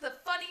 Here comes the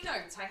funny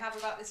notes I have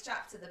about this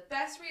chapter. The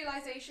best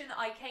realisation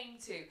I came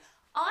to.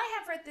 I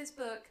have read this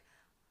book.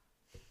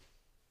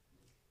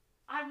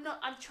 I'm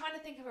trying to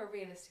think of a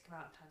realistic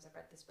amount of times I've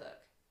read this book.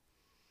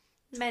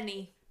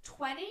 Many.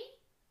 20?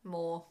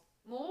 More.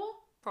 More?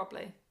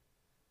 Probably.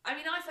 I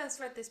mean, I first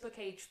read this book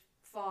age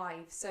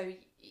 5, so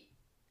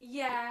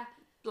yeah.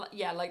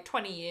 Yeah, like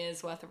 20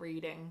 years worth of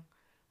reading.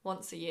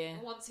 Once a year.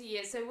 Once a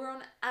year. So we're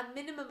on a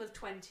minimum of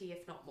 20,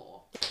 if not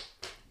more.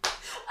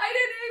 I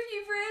don't know if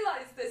you've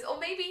realised this, or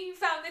maybe you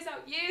found this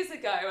out years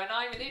ago and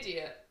I'm an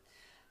idiot.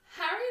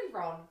 Harry and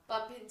Ron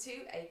bump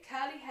into a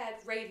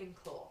curly-haired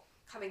Ravenclaw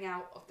coming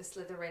out of the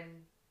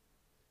Slytherin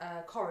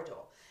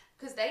corridor.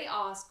 Because they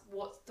ask,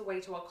 what's the way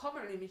to our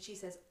common room? And she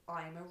says,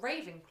 I'm a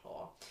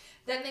Ravenclaw.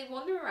 Then they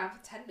wander around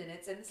for 10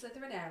 minutes in the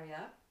Slytherin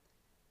area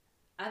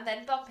and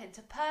then bump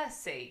into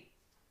Percy.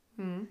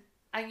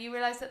 And you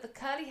realise that the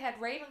curly-haired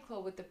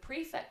Ravenclaw with the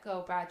prefect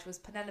girl badge was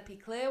Penelope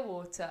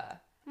Clearwater.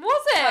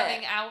 Was it?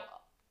 Coming out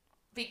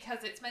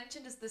because it's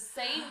mentioned as the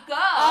same girl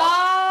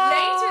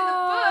later in the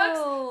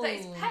books that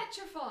is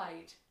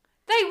petrified.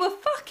 They were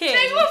fucking.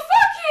 They were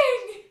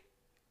fucking!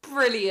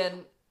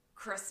 Brilliant.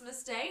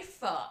 Christmas Day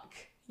fuck.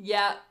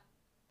 Yeah.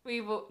 We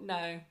will.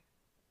 No.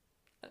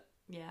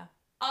 Yeah.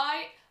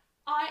 I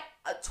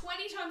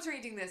 20 times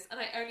reading this and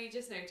I only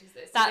just noticed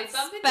this. So That's they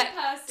bump into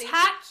Percy.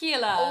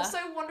 spectacular. Also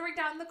wandering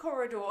down the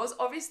corridors,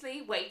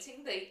 obviously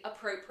waiting the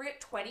appropriate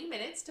 20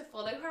 minutes to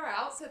follow her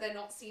out so they're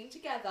not seen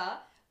together.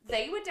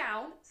 They were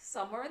down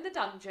somewhere in the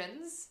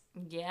dungeons.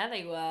 Yeah,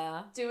 they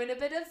were. Doing a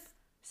bit of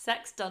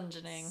Sex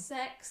dungeoning.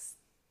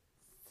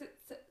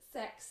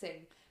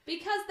 Sexing.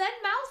 Because then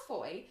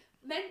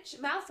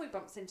Malfoy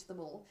bumps into them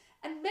all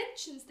and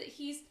mentions that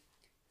he's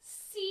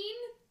seen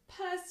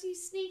Percy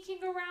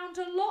sneaking around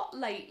a lot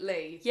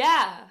lately.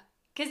 Yeah.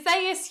 Because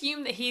they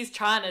assume that he's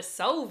trying to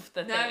solve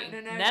the thing.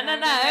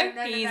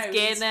 No. He's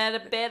getting at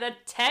a bit of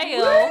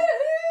tail.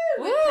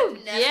 Woo!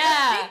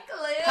 Yeah.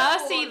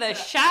 Percy the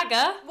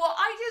Shagger. What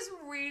I just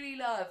really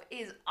love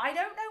is, I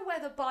don't know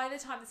whether by the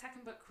time the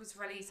second book was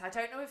released, I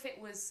don't know if it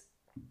was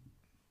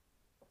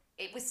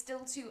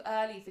still too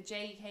early for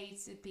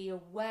JK to be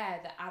aware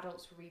that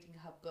adults were reading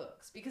her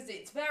books, because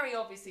it's very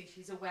obviously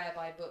she's aware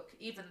by book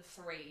even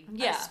 3,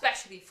 yeah,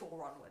 especially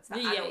 4 onwards, that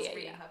adults are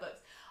reading her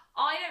books.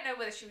 I don't know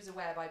whether she was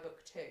aware by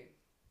book 2.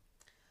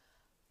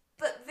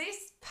 But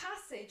this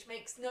passage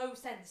makes no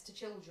sense to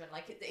children.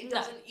 Like, it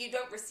doesn't. No. You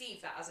don't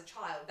receive that as a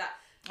child. That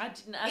I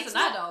didn't as an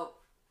adult.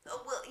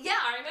 Well, yeah,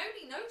 I'm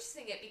only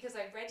noticing it because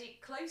I read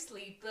it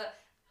closely, but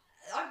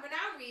I'm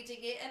now reading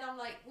it and I'm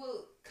like,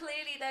 well,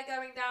 clearly they're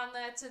going down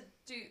there to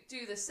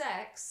do the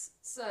sex.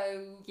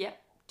 So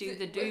yep, do.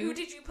 Who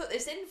did you put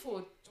this in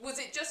for? Was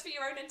it just for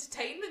your own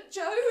entertainment,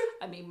 Joe?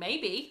 I mean,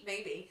 maybe.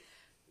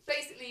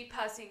 Basically,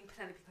 Percy and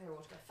Penelope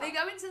Clearwater. They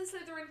go into the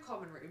Slytherin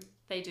common room.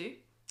 They do.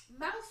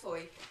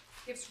 Malfoy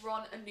gives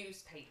Ron a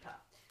newspaper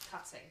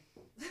cutting.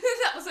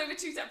 That was over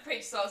 2 separate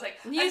pages, so I was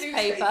like,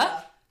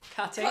 newspaper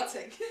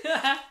cutting.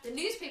 The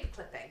newspaper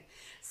clipping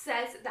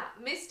says that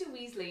Mr.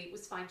 Weasley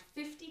was fined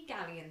 50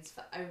 galleons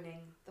for owning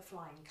the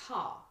flying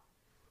car.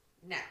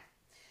 Now,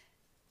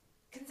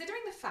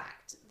 considering the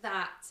fact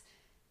that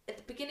at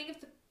the beginning of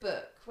the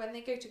book, when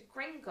they go to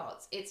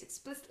Gringotts, it's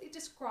explicitly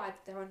described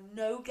there are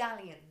no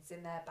galleons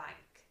in their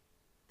bank.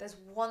 There's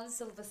 1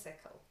 silver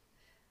sickle.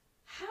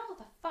 How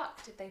the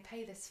fuck did they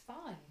pay this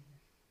fine?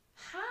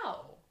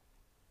 How?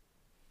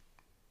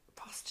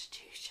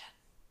 Prostitution.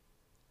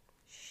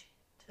 Shit.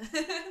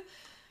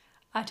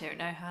 I don't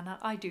know, Hannah.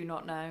 I do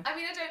not know. I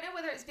mean, I don't know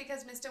whether it's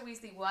because Mr.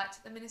 Weasley worked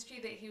at the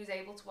ministry that he was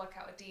able to work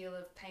out a deal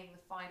of paying the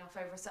fine off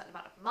over a certain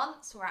amount of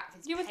months or out of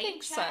his paycheck. You would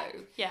think so,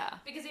 yeah.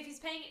 Because if he's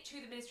paying it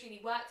to the ministry and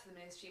he worked for the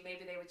ministry,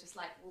 maybe they were just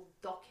like, we'll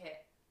dock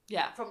it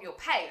from your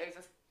pay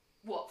over,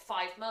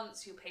 5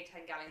 months, you'll pay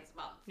 10 galleons a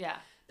month. Yeah.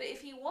 But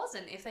if he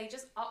wasn't, if they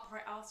just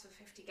upright asked for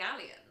 50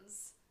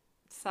 galleons...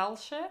 Sell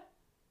shit?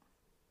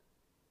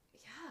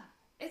 Yeah.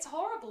 It's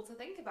horrible to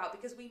think about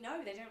because we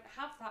know they don't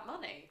have that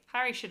money.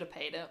 Harry should have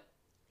paid it.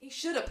 He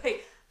should have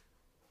paid...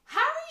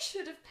 Harry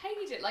should have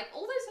paid it. Like,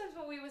 all those times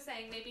when we were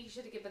saying maybe he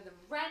should have given them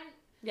rent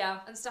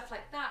and stuff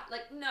like that.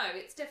 Like, no,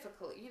 it's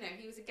difficult. You know,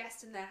 he was a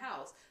guest in their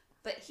house.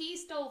 But he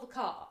stole the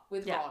car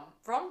with Ron.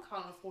 Ron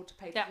can't afford to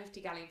pay the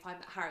 50 galleon fine,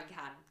 but Harry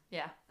can.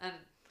 Yeah. And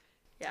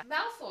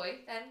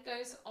Malfoy then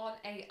goes on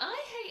a I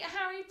hate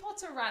Harry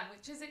Potter rant,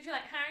 which is literally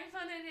like, Harry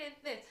Potter did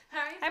this,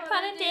 Harry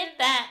Potter did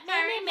that,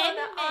 Harry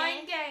Potter,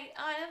 I'm gay,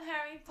 I am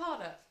Harry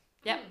Potter.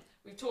 Yep.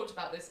 We've talked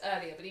about this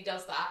earlier, but he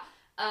does that.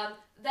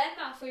 Then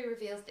Malfoy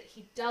reveals that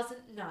he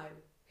doesn't know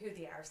who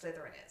the heir of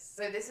Slytherin is.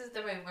 So this is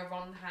the room where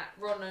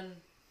Ron and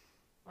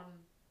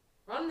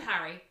Ron and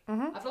Harry,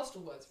 I've lost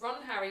all words. Ron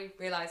and Harry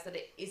realise that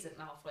it isn't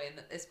Malfoy and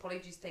that this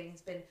Polyjuice thing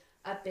has been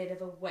a bit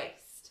of a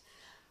waste.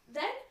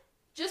 Then,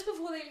 just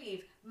before they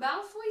leave,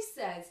 Malfoy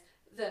says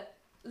that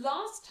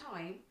last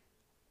time,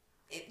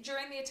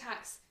 during the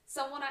attacks,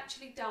 someone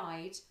actually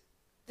died.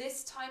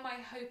 This time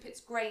I hope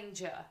it's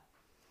Granger.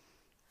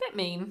 Bit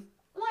mean.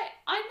 Like,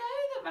 I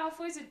know that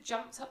Malfoy's a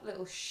jumped up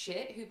little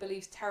shit who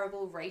believes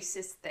terrible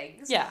racist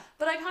things. Yeah.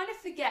 But I kind of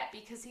forget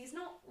because he's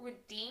not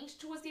redeemed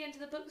towards the end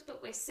of the books,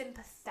 but we're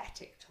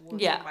sympathetic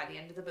towards Yeah. him by the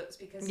end of the books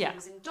because Yeah. he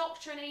was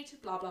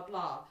indoctrinated, blah, blah,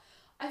 blah.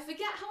 I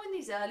forget how in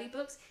these early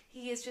books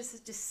he is just a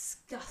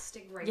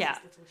disgusting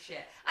racist little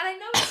shit. And I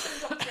know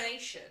it's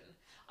indoctrination.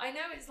 I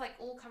know it's like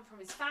all come from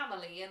his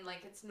family and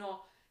like it's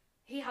not...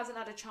 He hasn't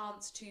had a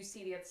chance to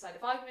see the other side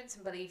of arguments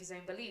and believe his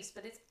own beliefs,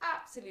 but it's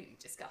absolutely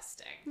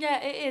disgusting. Yeah,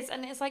 it is.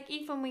 And it's like,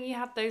 even when you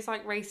have those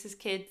like racist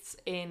kids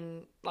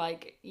in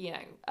like, you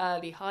know,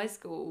 early high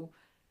school,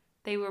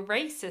 they were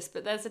racist,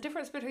 but there's a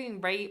difference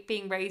between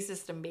being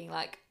racist and being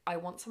like, I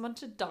want someone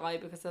to die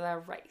because of their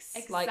race.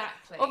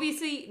 Exactly. Like,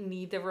 obviously,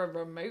 neither are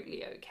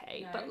remotely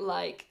okay, No, but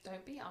like...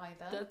 Don't be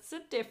either. That's a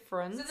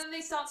difference. So then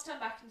they start to turn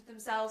back into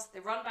themselves,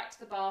 they run back to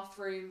the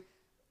bathroom,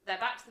 they're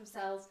back to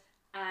themselves,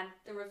 and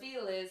the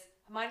reveal is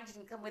Hermione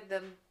didn't come with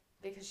them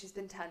because she's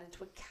been turned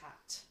into a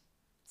cat.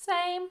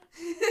 Same.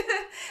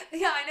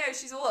 Yeah, I know,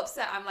 she's all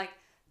upset. I'm like,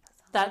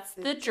 That's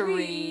the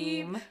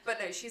dream. But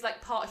no, she's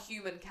like part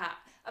human cat.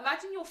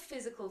 Imagine your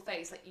physical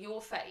face, like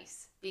your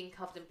face, being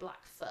covered in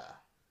black fur.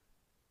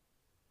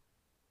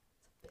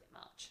 It's a bit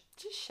much.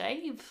 Just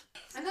shave.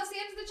 And that's the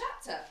end of the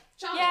chapter.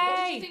 Charlie, Yay! what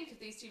did you think of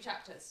these two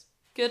chapters?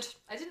 Good.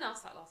 I didn't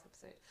ask that last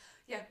episode.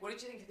 Yeah, what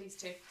did you think of these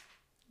two?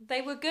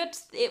 They were good.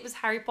 It was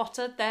Harry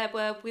Potter. There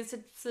were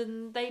wizards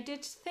and they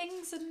did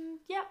things and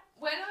yeah.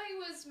 When I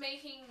was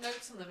making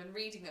notes on them and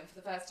reading them for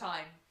the first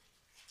time,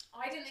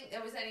 I didn't think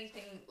there was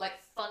anything like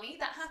funny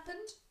that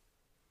happened,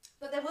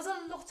 but there was a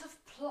lot of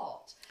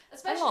plot,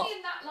 especially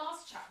in that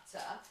last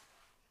chapter.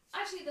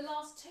 Actually, the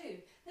last two,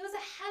 there was a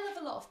hell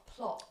of a lot of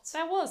plot.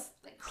 There was.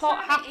 Like,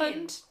 Plot cram it in.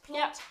 happened.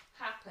 Plot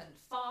happened.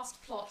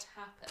 Fast plot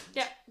happened.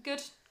 Yeah,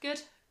 good.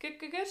 Good. Good.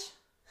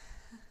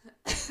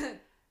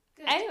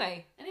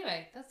 Anyway,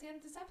 that's the end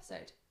of this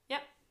episode.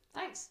 Yep.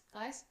 Thanks,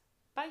 guys.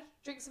 Bye.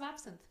 Drink some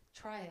absinthe.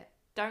 Try it.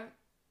 Don't.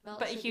 Melt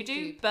But if sugar you do,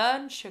 cube.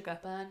 burn sugar.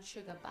 Burn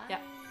sugar. Bye.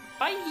 Yeah.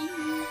 Bye.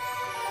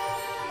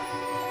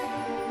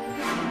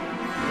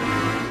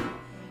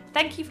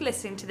 Thank you for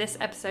listening to this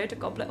episode of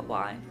Goblet of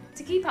Wine.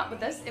 To keep up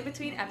with us in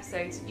between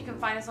episodes, you can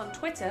find us on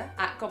Twitter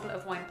at Goblet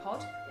of Wine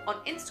Pod, on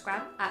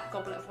Instagram at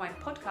Goblet of Wine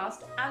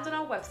Podcast, and on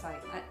our website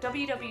at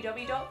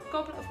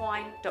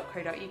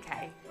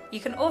www.gobletofwine.co.uk. You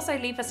can also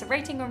leave us a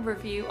rating and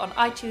review on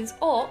iTunes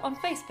or on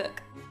Facebook.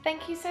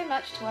 Thank you so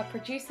much to our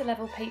producer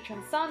level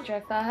patron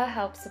Sandra for her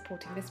help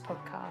supporting this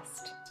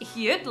podcast. If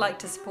you'd like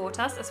to support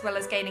us, as well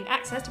as gaining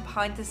access to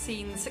behind the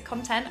scenes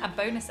content and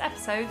bonus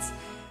episodes,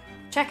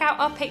 check out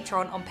our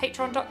Patreon on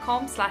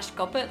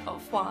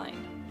patreon.com/gobletofwine.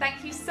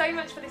 Thank you so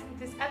much for listening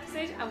to this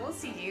episode, and we'll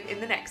see you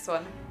in the next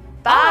one.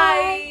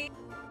 Bye!